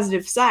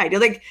positive side.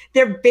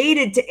 They're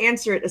baited to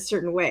answer it a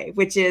certain way,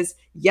 which is,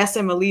 yes,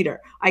 I'm a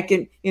leader. I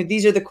can,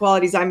 these are the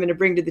qualities I'm going to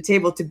bring to the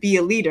table to be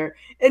a leader.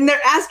 And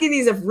they're asking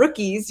these of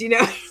rookies,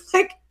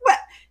 like what?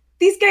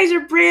 These guys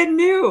are brand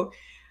new.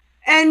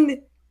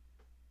 And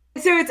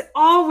so it's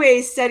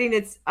always setting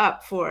it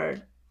up for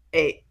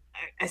a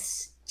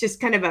just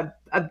kind of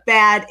a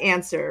bad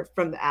answer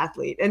from the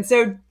athlete. And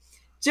so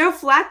Joe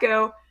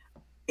Flacco,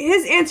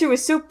 his answer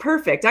was so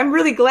perfect. I'm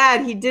really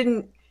glad he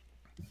didn't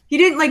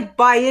like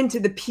buy into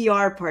the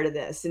PR part of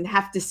this and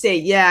have to say,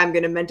 yeah, I'm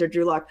going to mentor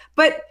Drew Lock.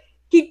 But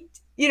he,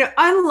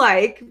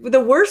 unlike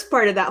the worst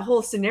part of that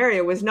whole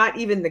scenario was not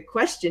even the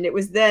question. It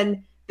was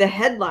then the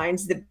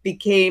headlines that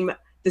became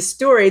the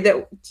story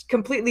that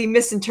completely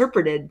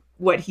misinterpreted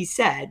what he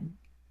said.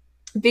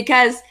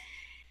 Because,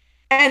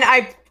 and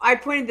I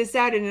pointed this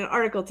out in an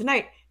article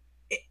tonight,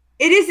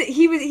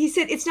 he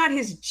said it's not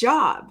his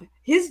job.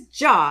 His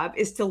job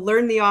is to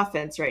learn the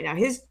offense right now.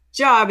 His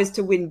job is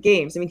to win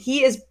games. I mean,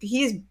 he is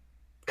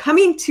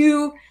coming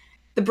to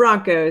the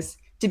Broncos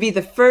to be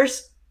the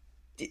first,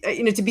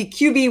 to be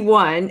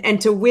QB1 and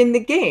to win the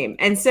game.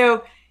 And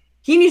so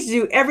he needs to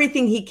do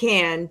everything he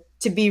can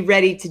to be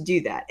ready to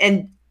do that.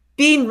 And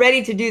being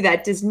ready to do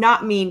that does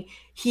not mean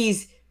he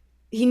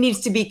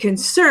needs to be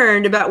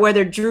concerned about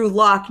whether Drew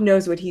Lock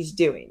knows what he's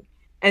doing.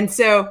 And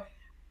so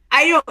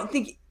I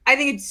think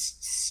it's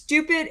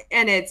stupid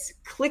and it's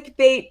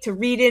clickbait to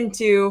read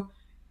into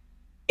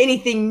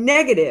anything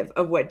negative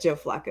of what Joe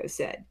Flacco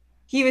said.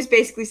 He was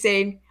basically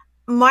saying,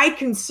 my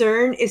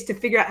concern is to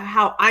figure out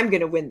how I'm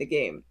going to win the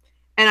game.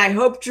 And I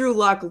hope Drew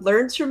Lock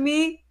learns from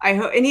me.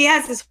 And he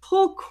has this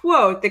whole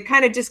quote that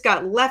kind of just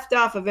got left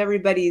off of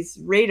everybody's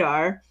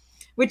radar,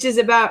 which is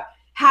about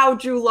how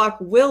Drew Lock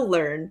will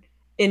learn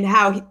and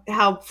how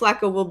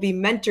Flacco will be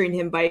mentoring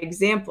him by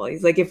example.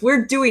 He's like, if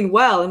we're doing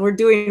well and we're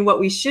doing what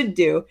we should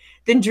do,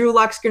 then Drew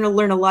Lock's going to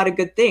learn a lot of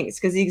good things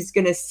because he's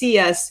going to see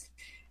us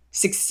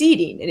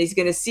succeeding and he's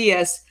going to see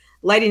us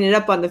lighting it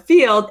up on the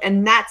field.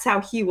 And that's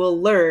how he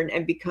will learn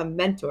and become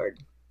mentored.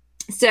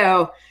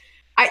 So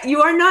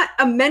you are not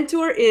a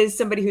mentor is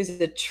somebody who's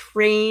a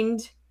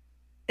trained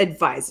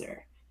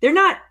advisor.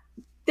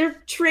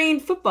 They're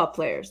trained football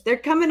players. They're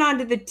coming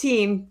onto the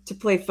team to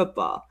play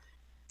football.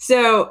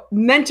 So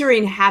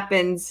mentoring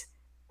happens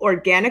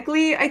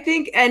organically, I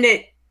think, and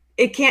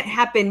it can't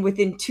happen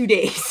within 2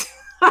 days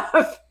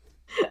of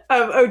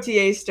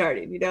OTA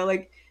starting.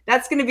 Like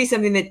that's going to be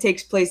something that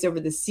takes place over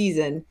the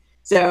season.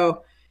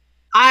 So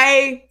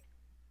I'm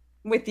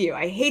with you.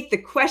 I hate the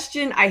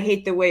question. I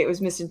hate the way it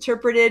was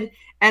misinterpreted,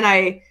 and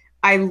I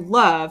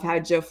love how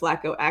Joe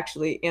Flacco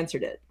actually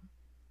answered it.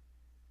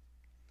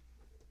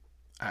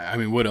 I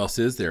mean, what else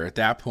is there at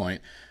that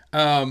point?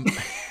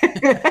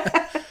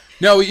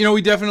 No,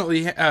 we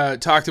definitely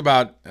talked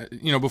about,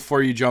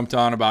 before you jumped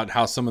on about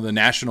how some of the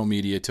national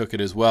media took it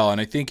as well.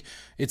 And I think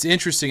it's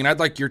interesting, and I'd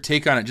like your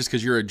take on it just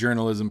because you're a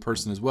journalism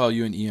person as well.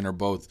 You and Ian are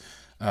both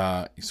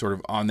sort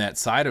of on that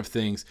side of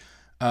things.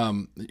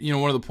 One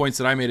of the points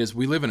that I made is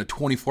we live in a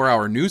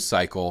 24-hour news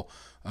cycle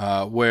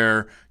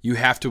where you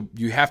have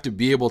to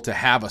be able to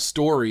have a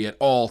story at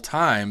all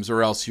times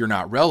or else you're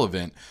not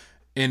relevant.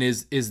 And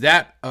is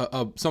that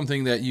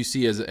something that you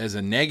see as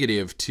a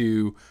negative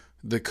to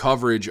the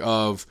coverage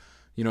of,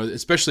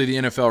 especially the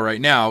NFL right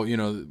now?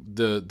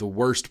 The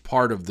worst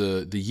part of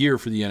the year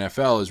for the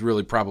NFL is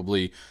really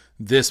probably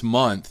this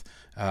month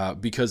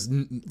because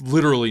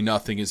literally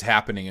nothing is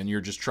happening and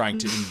you're just trying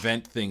to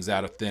invent things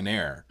out of thin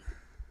air.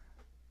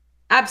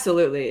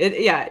 Absolutely.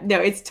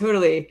 It's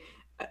totally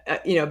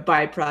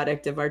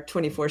byproduct of our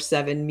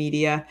 24/7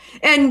 media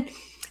and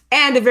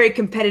a very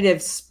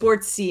competitive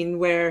sports scene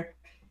where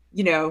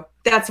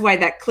that's why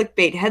that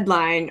clickbait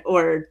headline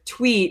or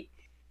tweet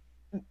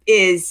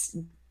is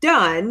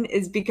done,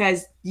 is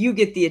because you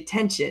get the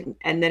attention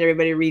and then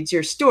everybody reads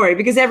your story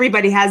because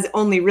everybody has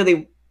only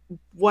really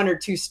one or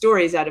two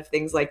stories out of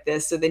things like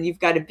this. So then you've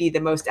got to be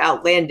the most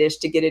outlandish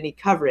to get any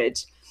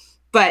coverage.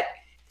 But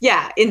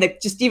yeah,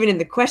 even in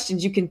the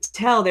questions, you can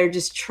tell they're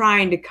just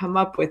trying to come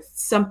up with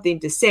something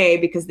to say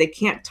because they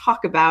can't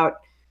talk about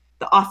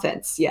the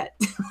offense yet.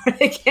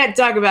 They can't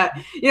talk about,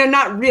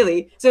 not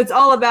really. So it's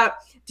all about,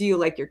 do you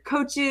like your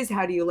coaches?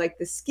 How do you like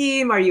the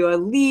scheme? Are you a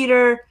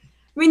leader?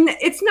 I mean,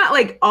 it's not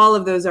like all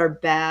of those are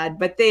bad,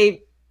 but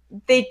they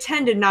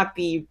tend to not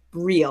be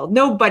real.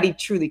 Nobody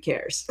truly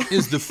cares.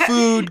 Is the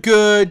food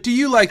good? Do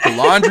you like the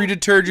laundry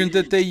detergent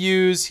that they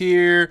use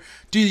here?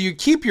 Do you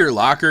keep your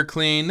locker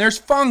clean? There's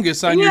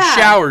fungus on your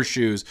shower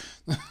shoes.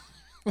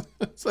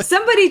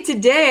 Somebody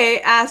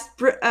today asked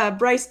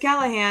Bryce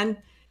Callahan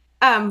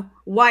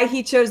why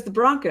he chose the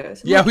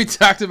Broncos. Yeah, we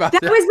talked about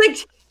that.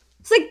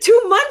 It's like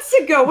 2 months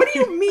ago. What do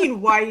you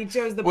mean why he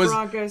chose the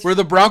Broncos? Were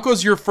the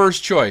Broncos your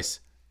first choice?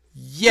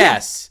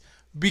 Yes,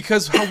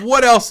 because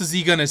what else is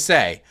he going to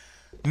say?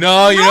 No,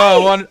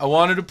 I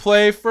wanted to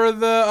play for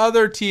the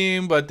other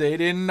team, but they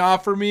didn't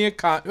offer me a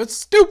It's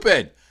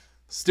stupid.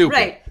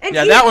 Right. And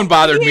that one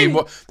bothered me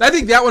more. I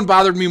think that one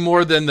bothered me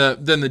more than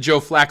the Joe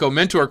Flacco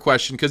mentor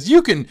question, because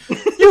you can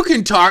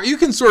talk, you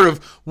can sort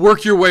of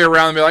work your way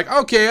around and be like,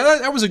 okay,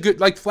 that was a good,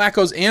 like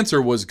Flacco's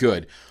answer was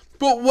good.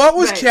 But what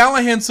was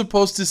Callahan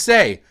supposed to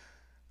say?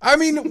 I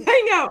mean,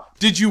 I know.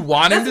 Did you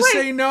want him to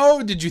say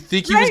no? Did you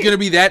think he was going to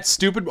be that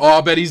stupid? Oh,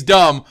 I bet he's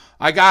dumb.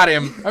 I got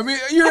him. I mean,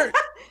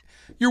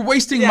 you're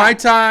wasting my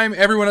time.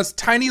 Everyone has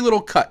tiny little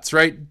cuts,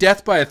 right?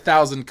 Death by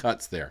 1,000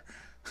 cuts there.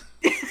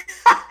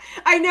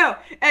 I know.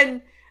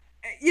 And,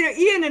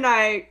 Ian and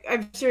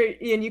I'm sure,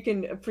 Ian, you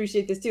can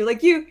appreciate this too.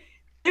 Like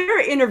there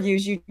are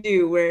interviews you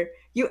do where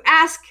you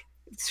ask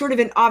sort of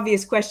an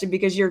obvious question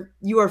because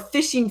you are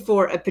fishing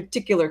for a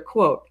particular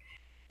quote.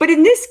 But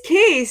in this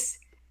case,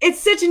 it's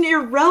such an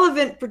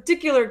irrelevant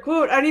particular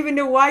quote. I don't even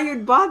know why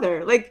you'd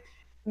bother. Like,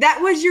 that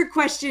was your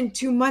question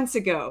 2 months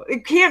ago.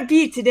 It can't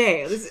be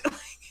today. It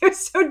was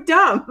so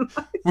dumb.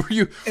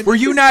 Were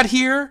you not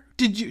here?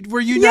 Were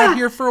you not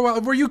here for a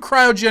while? Were you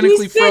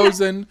cryogenically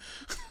frozen?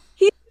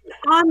 He's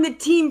been on the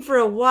team for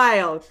a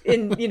while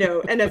in,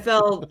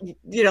 NFL,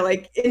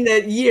 like in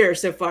the year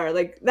so far.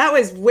 Like, that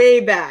was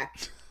way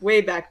back,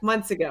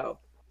 months ago.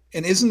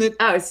 And isn't it?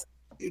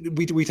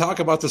 We talk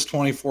about this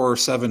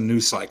 24/7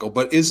 news cycle,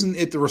 but isn't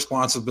it the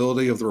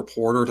responsibility of the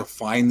reporter to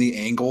find the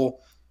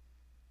angle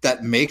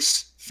that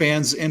makes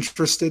fans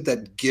interested,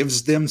 that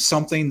gives them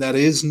something that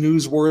is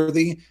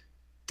newsworthy,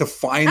 to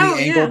find the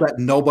angle that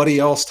nobody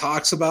else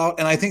talks about?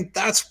 And I think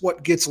that's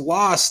what gets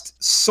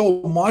lost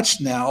so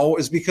much now,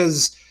 is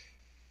because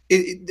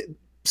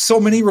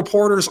so many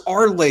reporters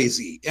are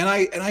lazy. And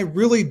I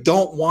really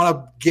don't want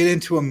to get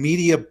into a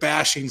media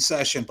bashing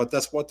session, but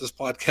that's what this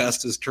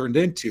podcast has turned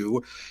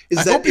into.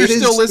 I hope you're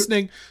still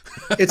listening.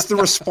 It's the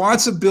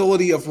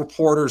responsibility of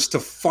reporters to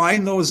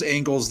find those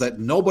angles that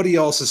nobody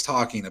else is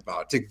talking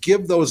about, to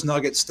give those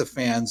nuggets to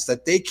fans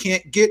that they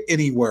can't get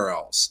anywhere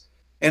else.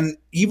 And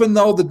even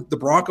though the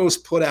Broncos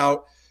put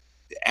out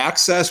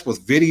access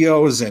with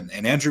videos,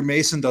 and Andrew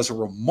Mason does a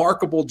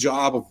remarkable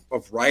job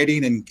of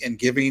writing and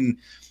giving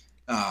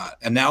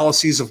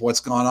analyses of what's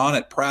gone on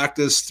at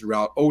practice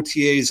throughout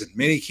OTAs and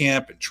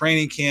minicamp and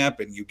training camp,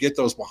 and you get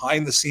those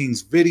behind the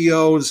scenes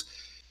videos,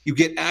 you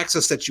get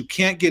access that you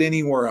can't get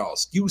anywhere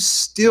else. You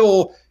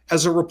still,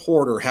 as a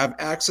reporter, have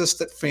access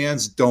that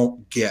fans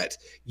don't get.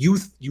 You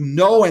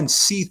know and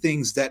see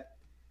things that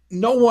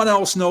no one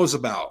else knows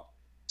about.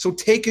 So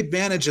take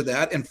advantage of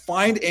that and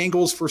find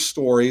angles for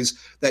stories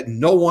that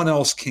no one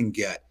else can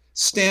get.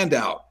 Stand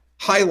out,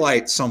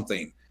 highlight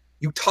something.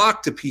 You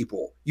talk to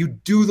people, you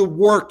do the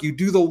work, you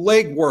do the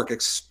legwork,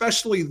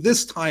 especially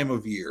this time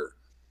of year.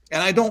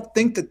 And I don't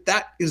think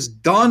that is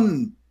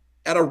done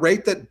at a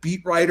rate that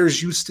beat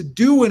writers used to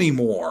do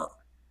anymore.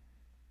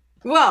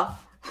 Well,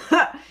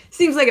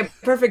 seems like a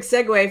perfect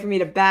segue for me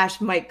to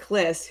bash Mike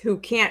Kliss, who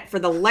can't for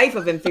the life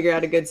of him figure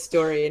out a good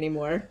story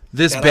anymore.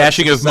 This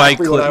bashing of Mike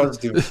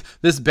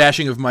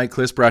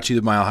Kliss brought to you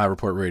the Mile High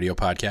Report Radio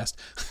podcast.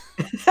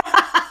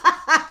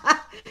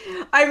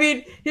 I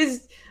mean,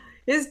 his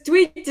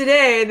tweet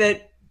today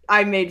that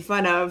I made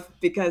fun of,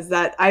 because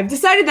that I've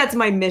decided that's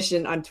my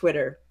mission on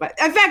Twitter. But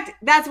in fact,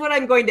 that's what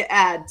I'm going to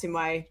add to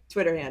my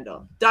Twitter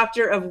handle.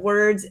 Doctor of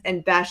Words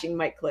and Bashing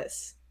Mike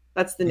Kliss.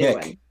 That's the new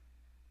one.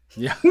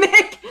 Yeah.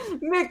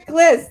 Mick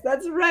Kliss.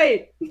 That's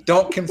right.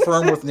 Don't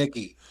confirm with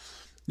Nikki.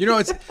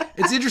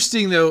 It's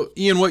interesting though,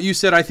 Ian, what you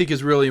said I think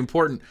is really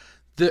important.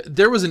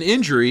 There was an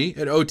injury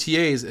at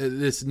OTAs.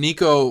 This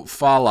Nico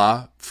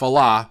Fala,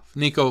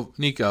 Nico,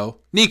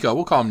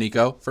 we'll call him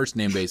Nico, first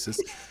name basis.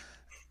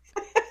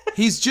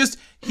 He's just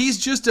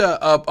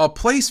a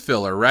place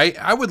filler, right?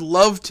 I would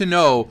love to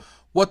know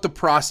what the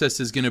process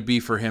is going to be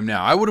for him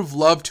now. I would have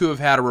loved to have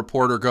had a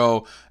reporter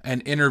go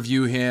and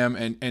interview him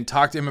and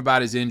talk to him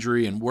about his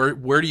injury and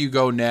where do you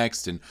go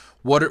next, and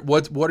what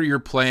are your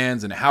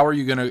plans, and how are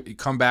you going to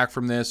come back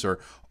from this, or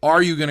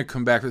are you going to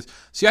come back from this?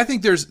 See, I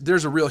think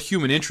there's a real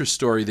human interest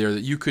story there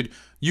that you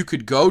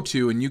could go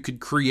to, and you could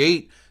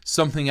create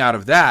something out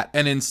of that.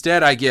 And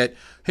instead I get,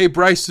 hey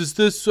Bryce, was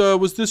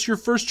this your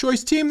first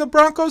choice team, the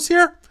Broncos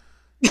here?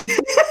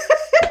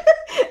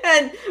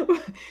 And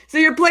so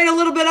you're playing a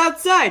little bit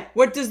outside.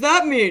 What does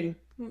that mean?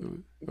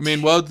 I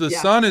mean, well, the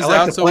sun is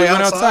out, so we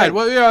went outside.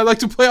 Well, yeah, I like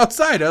to play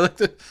outside.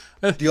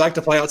 Do you like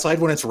to play outside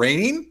when it's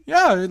raining?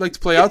 Yeah, I like to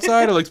play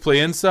outside. I like to play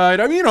inside.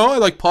 I mean, I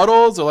like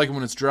puddles. I like it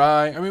when it's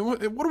dry. I mean,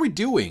 what are we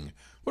doing?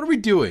 What are we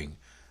doing?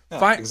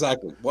 Yeah,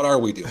 exactly. What are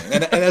we doing?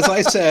 And as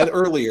I said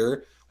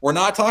earlier, we're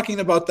not talking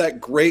about that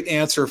great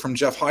answer from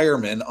Jeff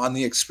Hireman on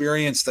the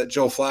experience that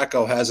Joe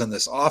Flacco has in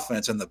this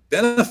offense and the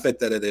benefit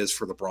that it is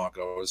for the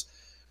Broncos.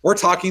 We're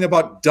talking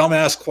about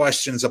dumbass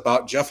questions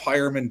about Jeff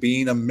Hireman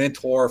being a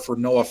mentor for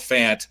Noah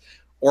Fant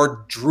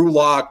or Drew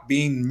Lock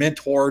being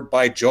mentored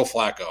by Joe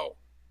Flacco.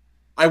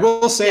 I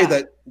will say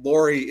that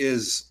Lori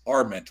is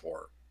our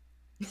mentor.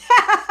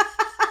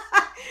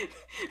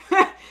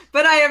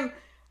 But I am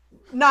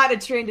not a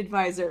trained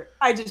advisor.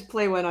 I just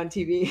play one on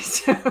TV.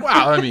 So.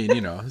 Well, I mean,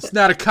 it's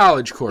not a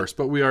college course,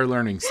 but we are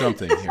learning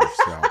something here.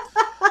 So.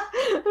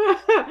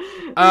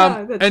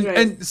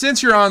 And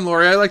since you're on,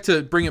 Lori, I like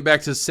to bring it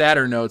back to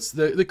sadder notes.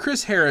 The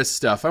Chris Harris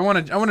stuff. I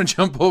want to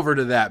jump over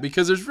to that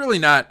because there's really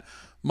not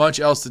much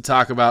else to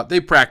talk about. They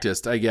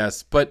practiced, I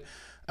guess, but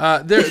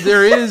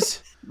there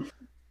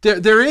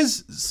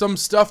is some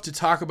stuff to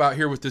talk about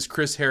here with this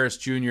Chris Harris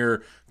Jr.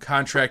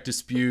 contract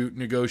dispute,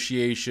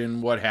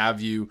 negotiation, what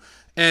have you.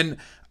 And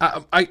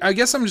I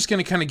guess I'm just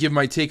going to kind of give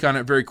my take on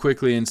it very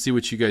quickly and see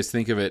what you guys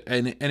think of it.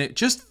 And it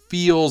just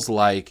feels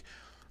like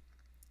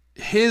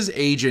his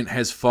agent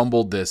has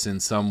fumbled this in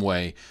some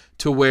way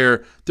to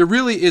where there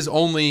really is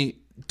only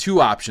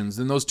two options.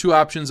 And those two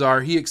options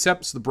are he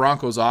accepts the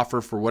Broncos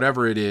offer for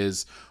whatever it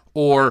is,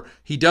 or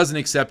he doesn't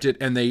accept it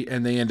and they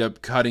end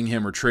up cutting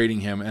him or trading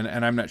him,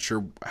 and I'm not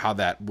sure how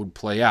that would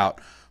play out.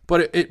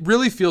 But it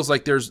really feels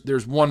like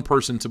there's one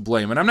person to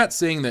blame. And I'm not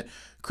saying that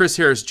Chris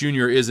Harris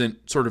Jr.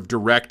 isn't sort of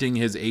directing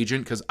his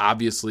agent, because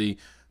obviously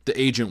the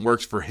agent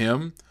works for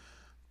him.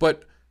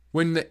 But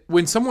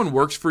when someone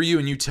works for you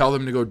and you tell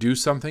them to go do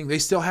something, they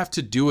still have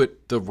to do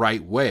it the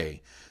right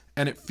way.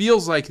 And it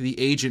feels like the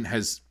agent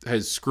has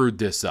screwed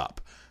this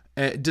up.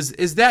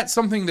 Is that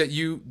something that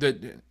you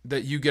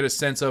get a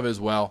sense of as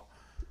well?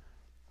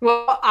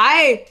 Well,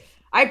 I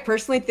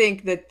personally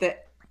think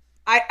that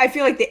I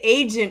feel like the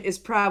agent is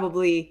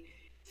probably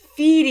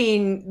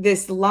feeding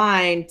this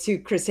line to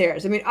Chris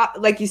Harris. I mean,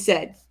 like you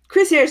said,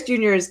 Chris Harris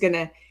Jr.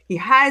 he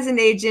has an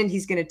agent.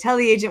 He's going to tell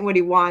the agent what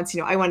he wants.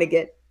 I want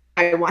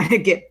to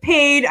get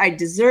paid. I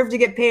deserve to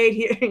get paid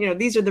here.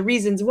 These are the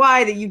reasons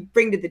why that you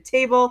bring to the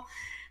table.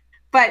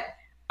 But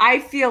I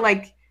feel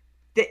like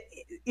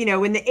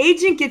when the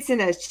agent gets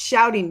in a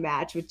shouting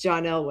match with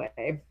John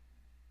Elway,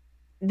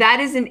 that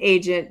is an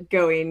agent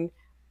going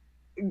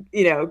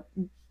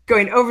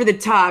over the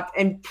top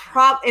and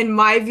in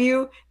my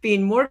view,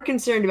 being more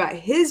concerned about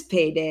his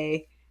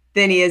payday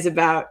than he is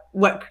about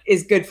what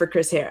is good for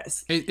Chris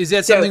Harris. Is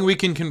that something we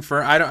can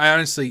confirm?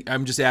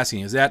 I'm just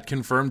asking, is that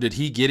confirmed? Did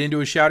he get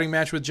into a shouting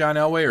match with John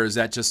Elway, or is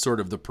that just sort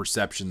of the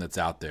perception that's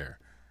out there?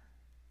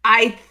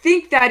 I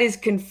think that is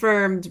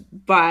confirmed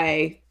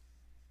by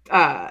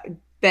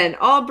Ben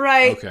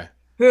Albright,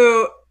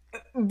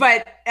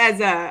 but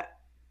as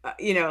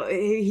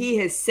he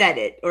has said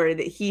it, or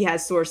that he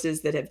has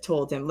sources that have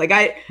told him. Like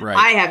I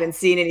haven't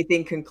seen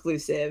anything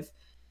conclusive,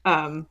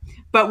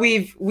 but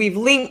we've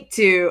linked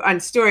to on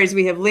stories.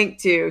 We have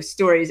linked to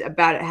stories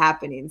about it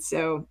happening,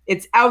 so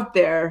it's out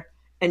there,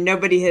 and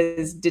nobody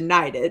has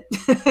denied it.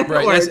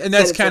 Right, and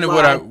that's kind of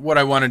what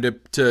I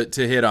wanted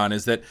to hit on,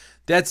 is that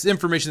that's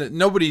information that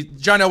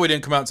John Elway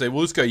didn't come out and say,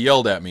 well, this guy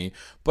yelled at me,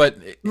 but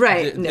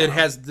it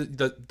has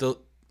the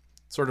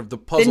sort of the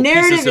puzzle. The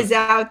narrative pieces is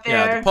out there.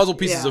 Yeah, the puzzle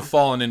pieces have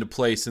fallen into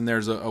place, and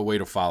there's a way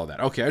to follow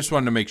that. Okay, I just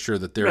wanted to make sure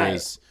that there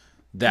is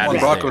that. Well,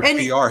 Broncos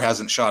PR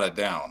hasn't shot it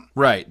down.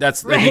 Right, I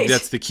think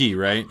that's the key,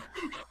 right?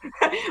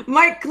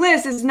 Mike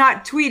Klis has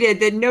not tweeted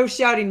that no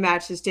shouting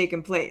match has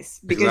taken place,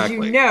 because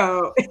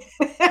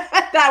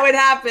that would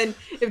happen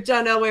if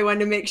John Elway wanted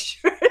to make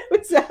sure it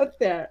was out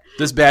there.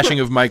 This bashing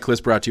of Mike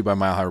Klis brought to you by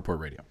Mile High Report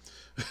Radio.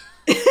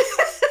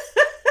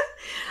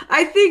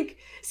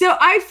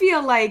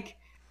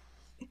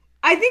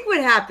 I think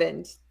what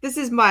happened, this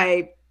is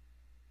my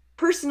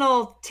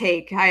personal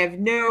take. I have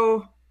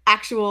no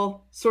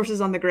actual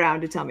sources on the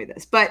ground to tell me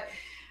this, but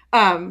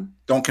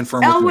don't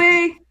confirm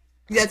Elway.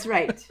 That's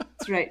right.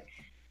 That's right.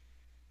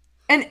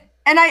 And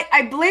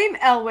I blame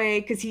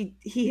Elway because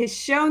he has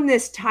shown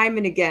this time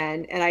and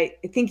again, and I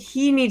think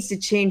he needs to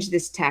change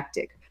this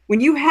tactic. When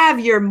you have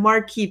your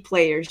marquee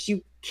players,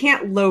 you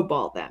can't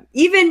lowball them.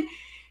 Even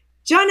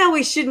John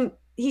Elway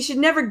should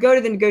never go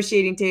to the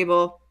negotiating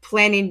table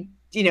planning,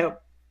 to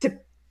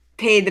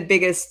pay the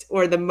biggest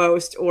or the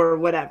most or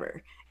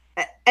whatever.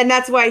 And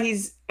that's why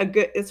he's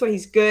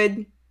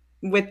good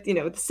with,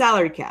 the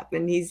salary cap,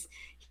 and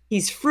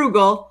he's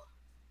frugal.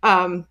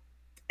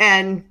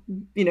 And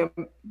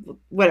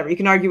whatever, you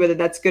can argue whether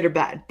that's good or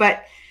bad,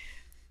 but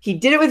he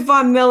did it with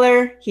Von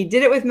Miller. He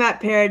did it with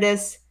Matt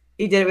Paradis.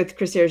 He did it with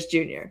Chris Harris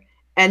Jr.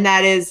 And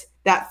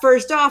that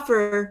first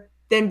offer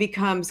then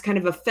becomes kind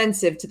of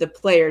offensive to the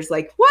players.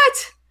 Like,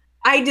 what?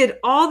 I did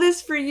all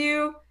this for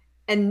you,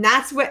 and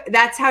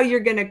that's how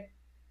you're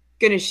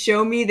gonna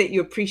show me that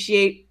you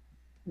appreciate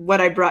what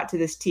I brought to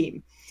this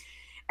team.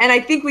 And I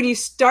think when you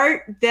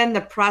start then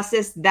the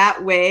process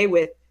that way,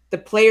 with the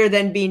player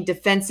then being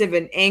defensive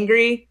and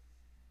angry,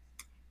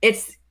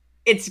 it's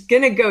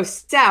gonna go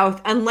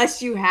south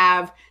unless you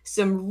have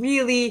some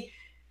really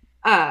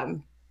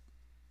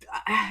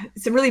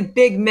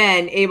big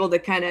men able to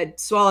kind of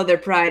swallow their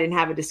pride and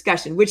have a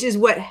discussion, which is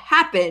what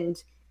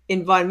happened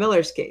in Von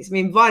Miller's case. I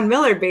mean, Von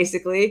Miller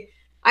basically,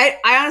 I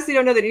honestly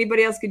don't know that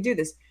anybody else could do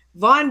this.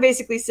 Von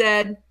basically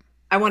said,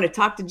 I want to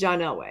talk to John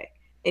Elway.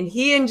 And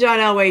he and John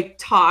Elway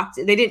talked.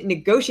 They didn't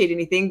negotiate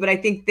anything, but I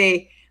think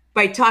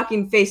by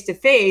talking face to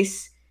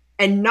face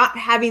and not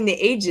having the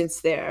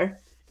agents there,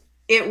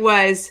 it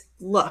was,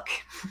 look,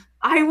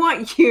 I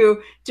want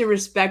you to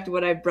respect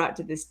what I've brought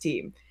to this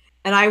team.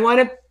 And I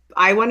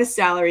want a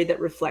salary that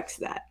reflects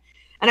that.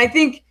 And I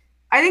think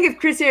if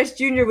Chris Harris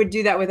Jr. would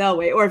do that with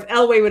Elway, or if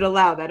Elway would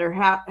allow that, or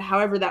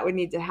however that would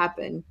need to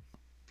happen,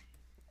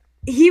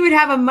 he would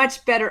have a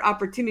much better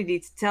opportunity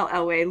to tell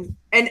Elway,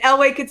 and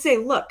Elway could say,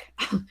 look,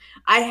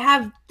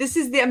 this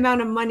is the amount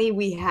of money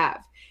we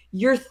have.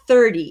 You're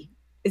 30.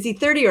 Is he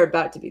 30 or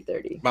about to be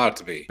 30? About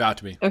to be.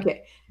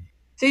 Okay.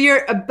 So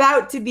you're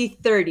about to be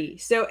 30.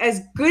 So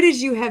as good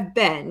as you have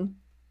been,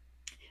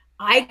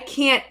 I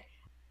can't,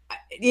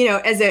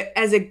 as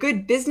a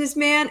good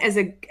businessman, as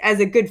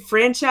a good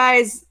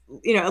franchise,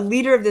 a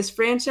leader of this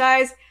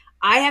franchise,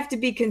 I have to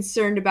be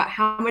concerned about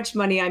how much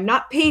money I'm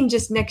not paying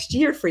just next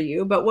year for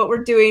you, but what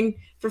we're doing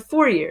for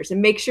 4 years,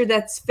 and make sure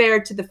that's fair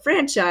to the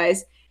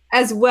franchise,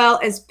 as well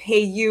as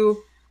pay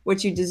you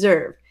what you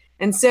deserve.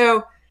 And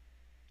so,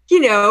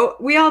 we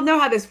all know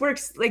how this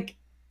works. Like,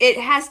 it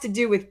has to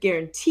do with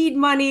guaranteed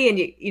money,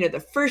 and the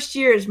first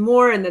year is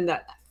more, and then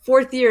the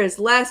fourth year is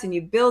less, and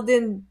you build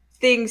in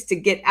things to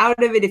get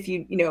out of it if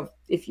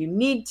you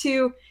need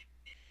to.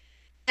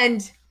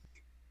 And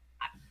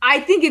I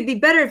think it'd be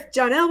better if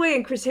John Elway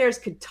and Chris Harris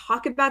could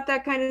talk about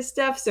that kind of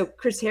stuff, so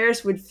Chris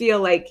Harris would feel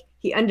like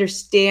he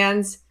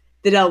understands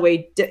that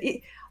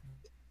Elway.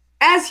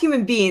 As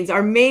human beings,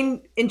 our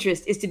main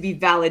interest is to be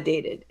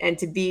validated and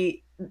to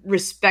be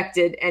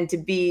respected and to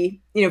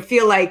be,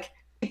 feel like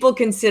people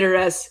consider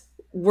us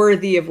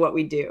worthy of what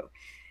we do.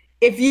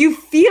 If you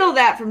feel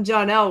that from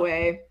John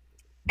Elway,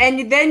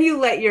 and then you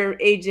let your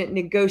agent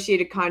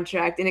negotiate a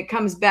contract and it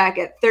comes back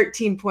at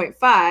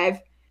 13.5,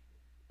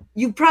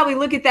 you probably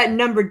look at that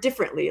number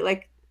differently.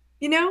 Like,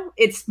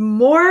 it's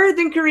more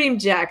than Kareem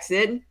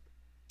Jackson.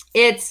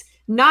 It's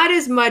not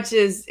as much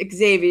as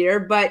Xavier,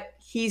 but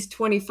he's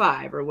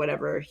 25 or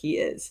whatever he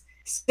is.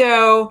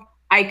 So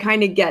I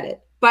kind of get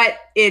it, but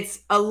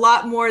it's a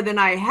lot more than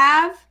I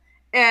have.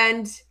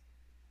 And,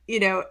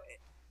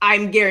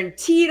 I'm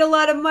guaranteed a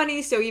lot of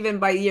money. So even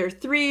by year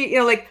 3,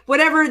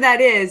 whatever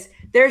that is,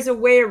 there's a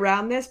way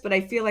around this, but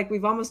I feel like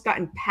we've almost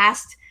gotten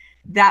past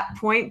that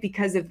point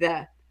because of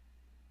the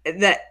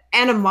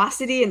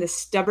animosity and the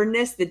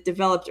stubbornness that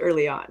developed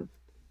early on.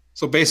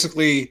 So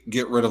basically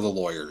get rid of the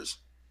lawyers.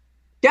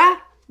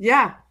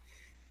 Yeah,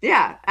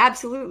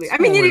 absolutely. I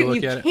mean,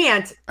 you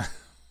can't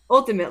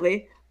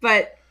ultimately,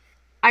 but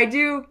I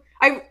do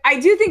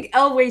think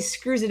Elway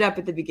screws it up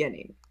at the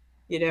beginning.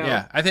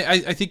 Yeah,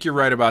 I think you're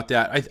right about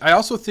that. I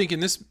also think,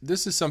 and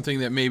this is something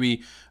that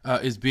maybe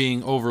is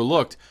being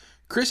overlooked.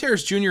 Chris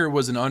Harris Jr.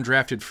 was an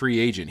undrafted free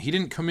agent. He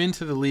didn't come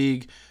into the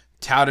league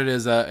touted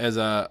as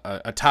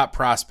a top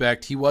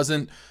prospect. He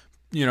wasn't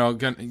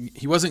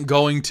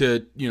going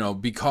to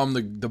become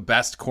the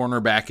best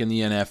cornerback in the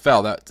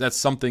NFL. That's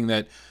something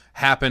that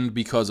happened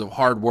because of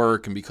hard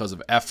work and because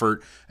of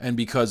effort and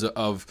because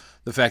of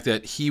the fact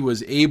that he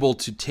was able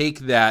to take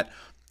that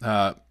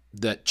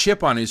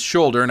chip on his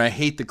shoulder, and I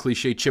hate the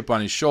cliche chip on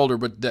his shoulder,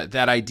 but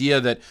that idea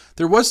that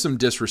there was some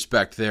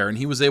disrespect there, and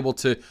he was able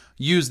to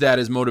use that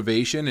as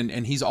motivation,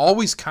 and he's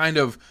always kind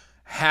of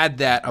had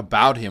that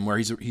about him, where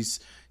he's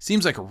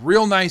seems like a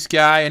real nice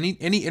guy. Any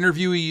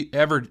interview he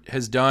ever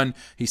has done,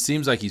 he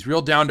seems like he's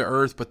real down to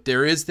earth, but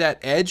there is that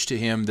edge to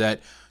him that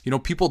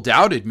people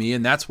doubted me,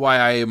 and that's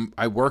why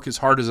I work as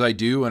hard as I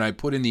do, and I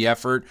put in the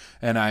effort,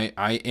 and I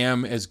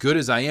am as good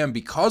as I am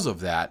because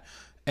of that.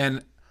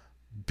 And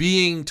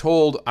being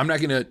told I'm not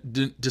going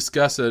to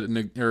discuss or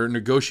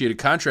negotiate a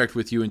contract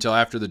with you until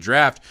after the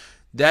draft,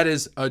 that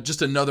is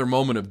just another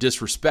moment of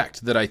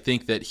disrespect that I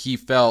think that he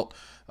felt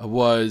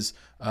was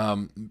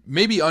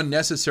maybe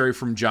unnecessary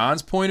from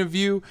John's point of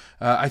view.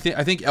 I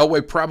think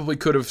Elway probably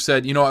could have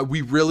said,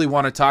 we really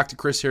want to talk to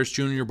Chris Harris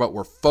Jr., but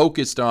we're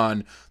focused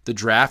on the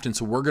draft, and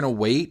so we're going to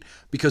wait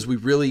because we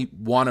really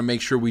want to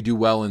make sure we do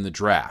well in the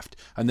draft.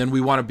 And then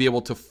we want to be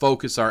able to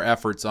focus our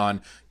efforts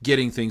on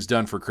getting things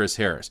done for Chris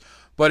Harris.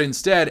 But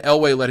instead,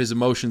 Elway let his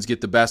emotions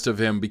get the best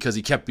of him because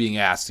he kept being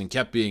asked and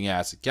kept being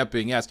asked and kept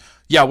being asked.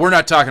 Yeah, we're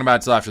not talking about it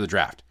until after the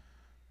draft.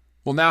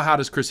 Well, now how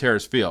does Chris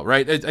Harris feel,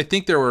 right? I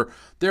think there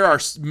are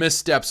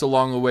missteps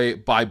along the way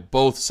by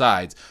both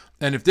sides.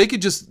 And if they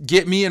could just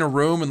get me in a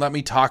room and let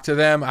me talk to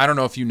them, I don't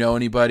know if you know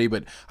anybody,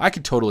 but I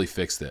could totally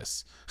fix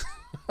this.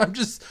 I'm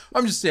just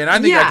saying, I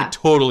think I could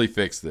totally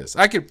fix this.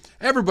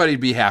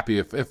 Everybody'd be happy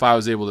if I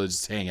was able to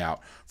just hang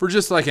out for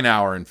just like an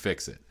hour and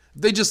fix it.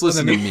 If they just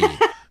listen to me.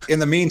 In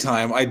the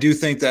meantime, I do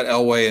think that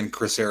Elway and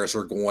Chris Harris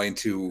are going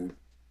to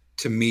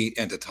meet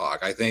and to talk.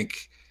 I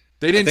think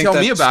they didn't tell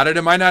me about it.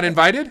 Am I not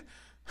invited?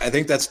 I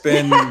think that's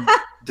been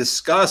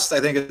discussed.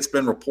 I think it's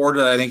been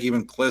reported. I think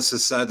even Kliss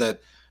has said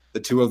that the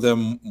two of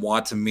them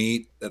want to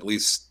meet. At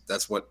least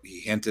that's what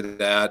he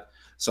hinted at.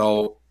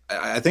 So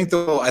I think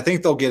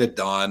they'll get it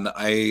done.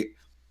 I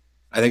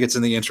think it's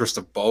in the interest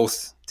of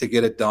both to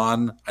get it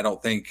done. I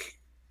don't think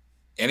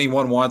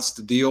anyone wants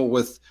to deal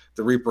with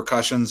the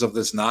repercussions of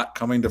this not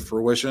coming to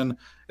fruition,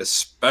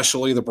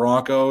 especially the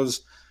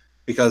Broncos,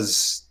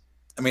 because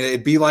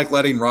it'd be like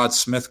letting Rod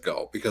Smith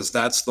go, because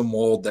that's the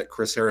mold that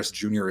Chris Harris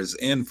Jr. is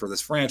in for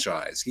this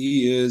franchise.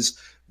 He is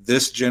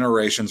this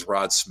generation's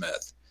Rod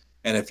Smith.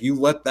 And if you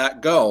let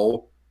that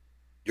go,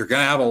 you're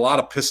going to have a lot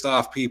of pissed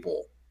off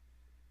people.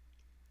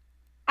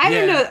 I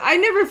don't know. I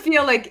never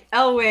feel like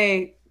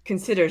Elway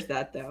considers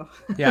that, though.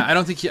 Yeah, I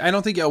don't think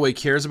Elway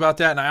cares about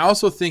that. And I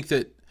also think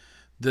that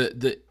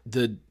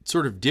the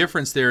sort of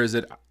difference there is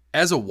that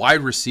as a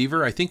wide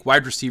receiver, I think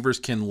wide receivers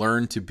can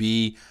learn to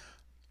be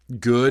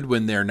good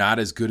when they're not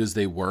as good as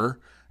they were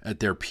at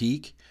their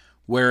peak,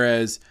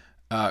 whereas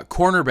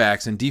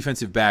cornerbacks and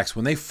defensive backs,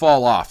 when they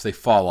fall off,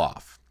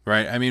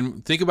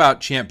 right? Think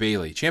about Champ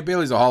Bailey. Champ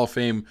Bailey's a Hall of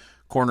Fame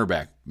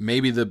cornerback,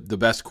 maybe the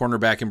best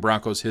cornerback in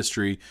Broncos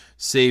history,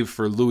 save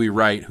for Louis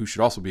Wright, who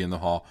should also be in the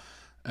Hall.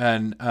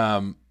 And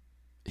when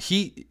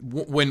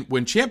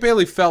Champ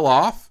Bailey fell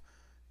off,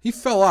 he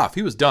fell off.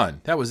 He was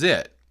done. That was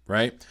it.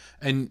 right?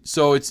 And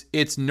so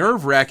it's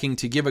nerve-wracking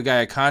to give a guy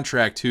a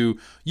contract who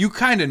you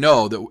kind of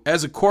know that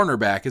as a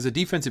cornerback, as a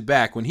defensive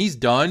back, when he's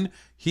done,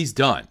 he's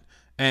done.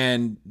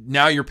 And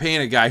now you're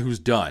paying a guy who's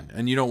done,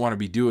 and you don't want to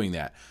be doing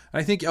that.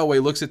 And I think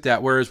Elway looks at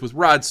that, whereas with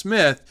Rod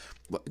Smith,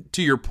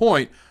 to your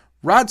point,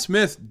 Rod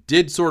Smith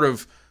did sort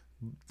of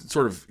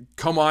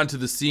come onto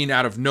the scene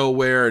out of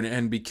nowhere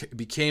and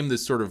became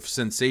this sort of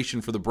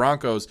sensation for the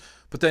Broncos.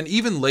 But then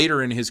even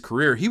later in his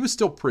career, he was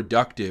still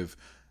productive,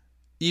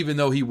 even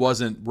though he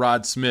wasn't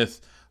Rod Smith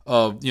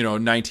of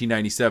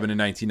 1997 and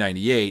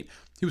 1998.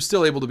 He was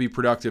still able to be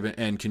productive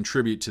and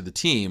contribute to the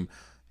team.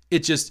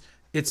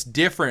 It's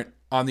different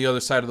on the other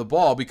side of the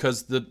ball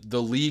because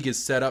the league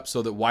is set up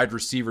so that wide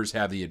receivers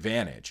have the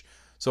advantage.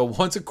 So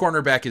once a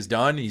cornerback is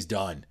done, he's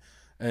done.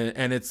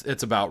 And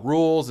it's about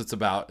rules. It's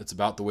about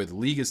the way the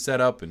league is set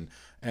up, and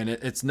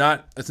it's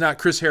not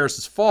Chris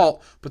Harris's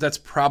fault, but that's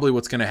probably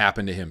what's going to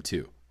happen to him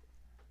too.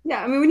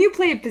 Yeah, I mean, when you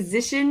play a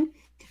position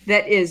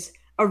that is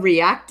a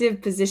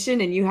reactive position,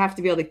 and you have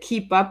to be able to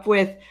keep up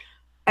with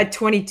a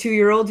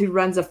 22-year-old who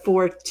runs a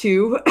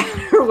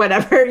 4.2 or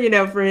whatever,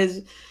 for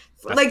his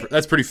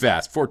that's pretty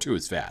fast. 4.2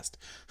 is fast.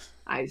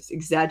 I was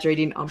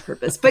exaggerating on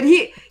purpose, but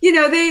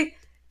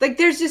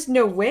there's just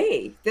no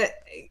way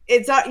that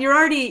you're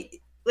already.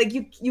 Like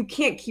you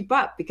can't keep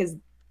up because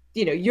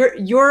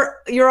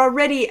you're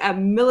already a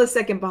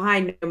millisecond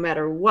behind no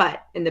matter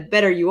what, and the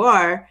better you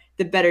are,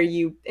 the better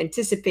you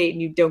anticipate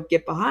and you don't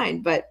get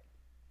behind. But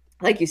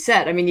like you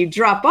said, I mean, you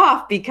drop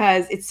off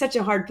because it's such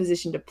a hard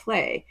position to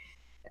play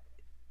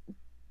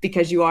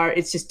because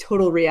it's just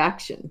total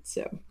reaction.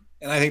 So,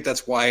 and I think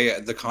that's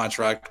why the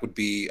contract would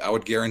be, I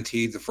would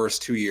guarantee the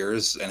first 2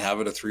 years and have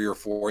it a 3 or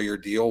 4 year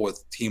deal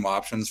with team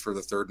options for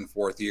the third and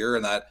fourth year,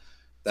 and that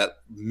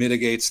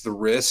mitigates the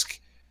risk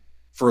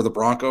for the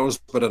Broncos,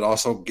 but it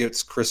also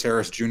gets Chris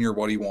Harris Jr.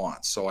 what he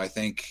wants. So I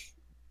think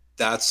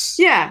that's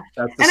and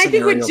I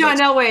think what John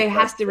Elway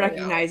has to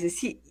recognize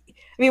is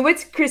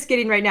what's Chris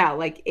getting right now?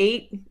 Like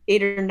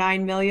 8 or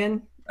 9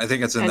 million? I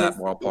think it's in that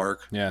ballpark.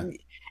 Yeah.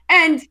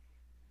 And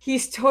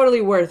he's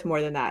totally worth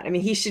more than that. I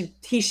mean, he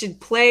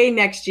should play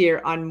next year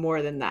on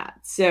more than that.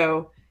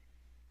 So,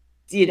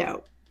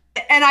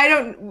 and I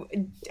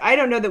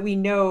don't know that we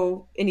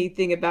know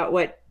anything about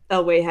what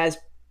Elway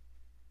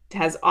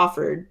has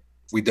offered.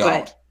 We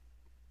don't.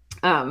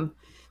 But,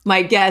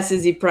 my guess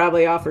is he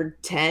probably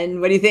offered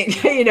 10. What do you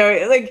think?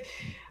 Like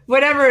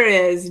whatever it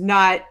is,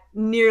 not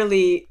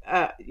nearly,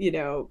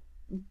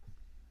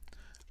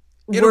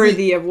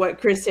 worthy of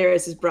what Chris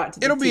Harris has brought to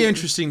the team. It'll be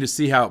interesting to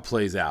see how it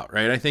plays out,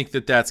 right? I think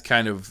that's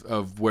kind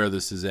of where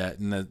this is at,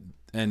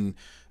 and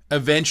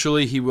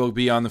eventually he will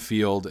be on the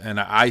field. And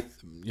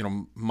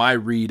my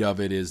read of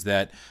it is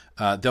that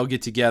they'll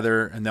get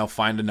together and they'll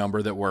find a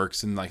number that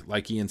works. And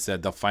like Ian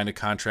said, they'll find a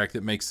contract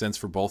that makes sense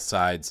for both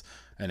sides,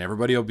 and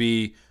everybody will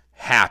be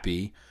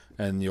happy.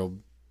 And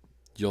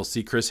you'll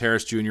see Chris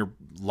Harris Jr.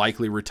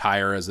 likely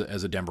retire as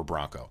a Denver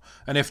Bronco.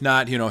 And if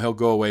not, he'll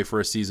go away for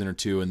a season or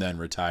two and then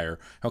retire.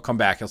 He'll come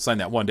back. He'll sign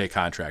that 1-day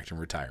contract and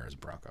retire as a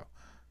Bronco.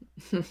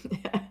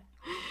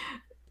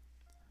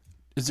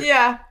 Is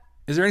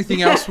there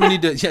anything else we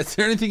need to? Is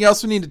there anything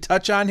else we need to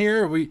touch on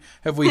here?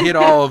 Have we hit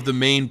all of the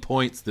main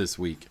points this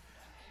week?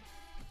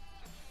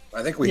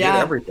 I think we hit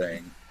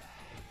everything.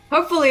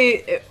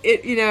 Hopefully,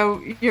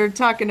 you're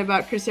talking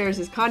about Chris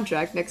Harris's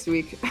contract next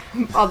week,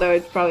 although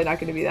it's probably not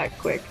going to be that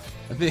quick.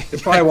 I think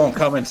it probably won't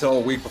come until a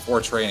week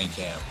before training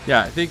camp.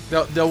 Yeah, I think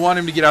they'll want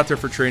him to get out there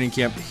for training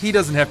camp. He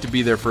doesn't have to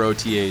be there for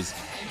OTAs.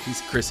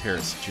 He's Chris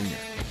Harris Jr.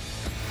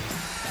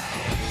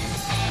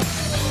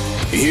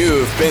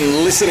 You've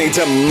been listening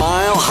to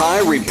Mile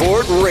High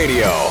Report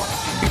Radio.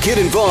 Get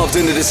involved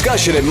in the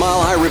discussion at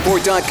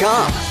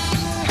milehighreport.com.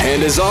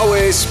 And as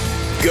always,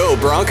 go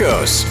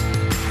Broncos.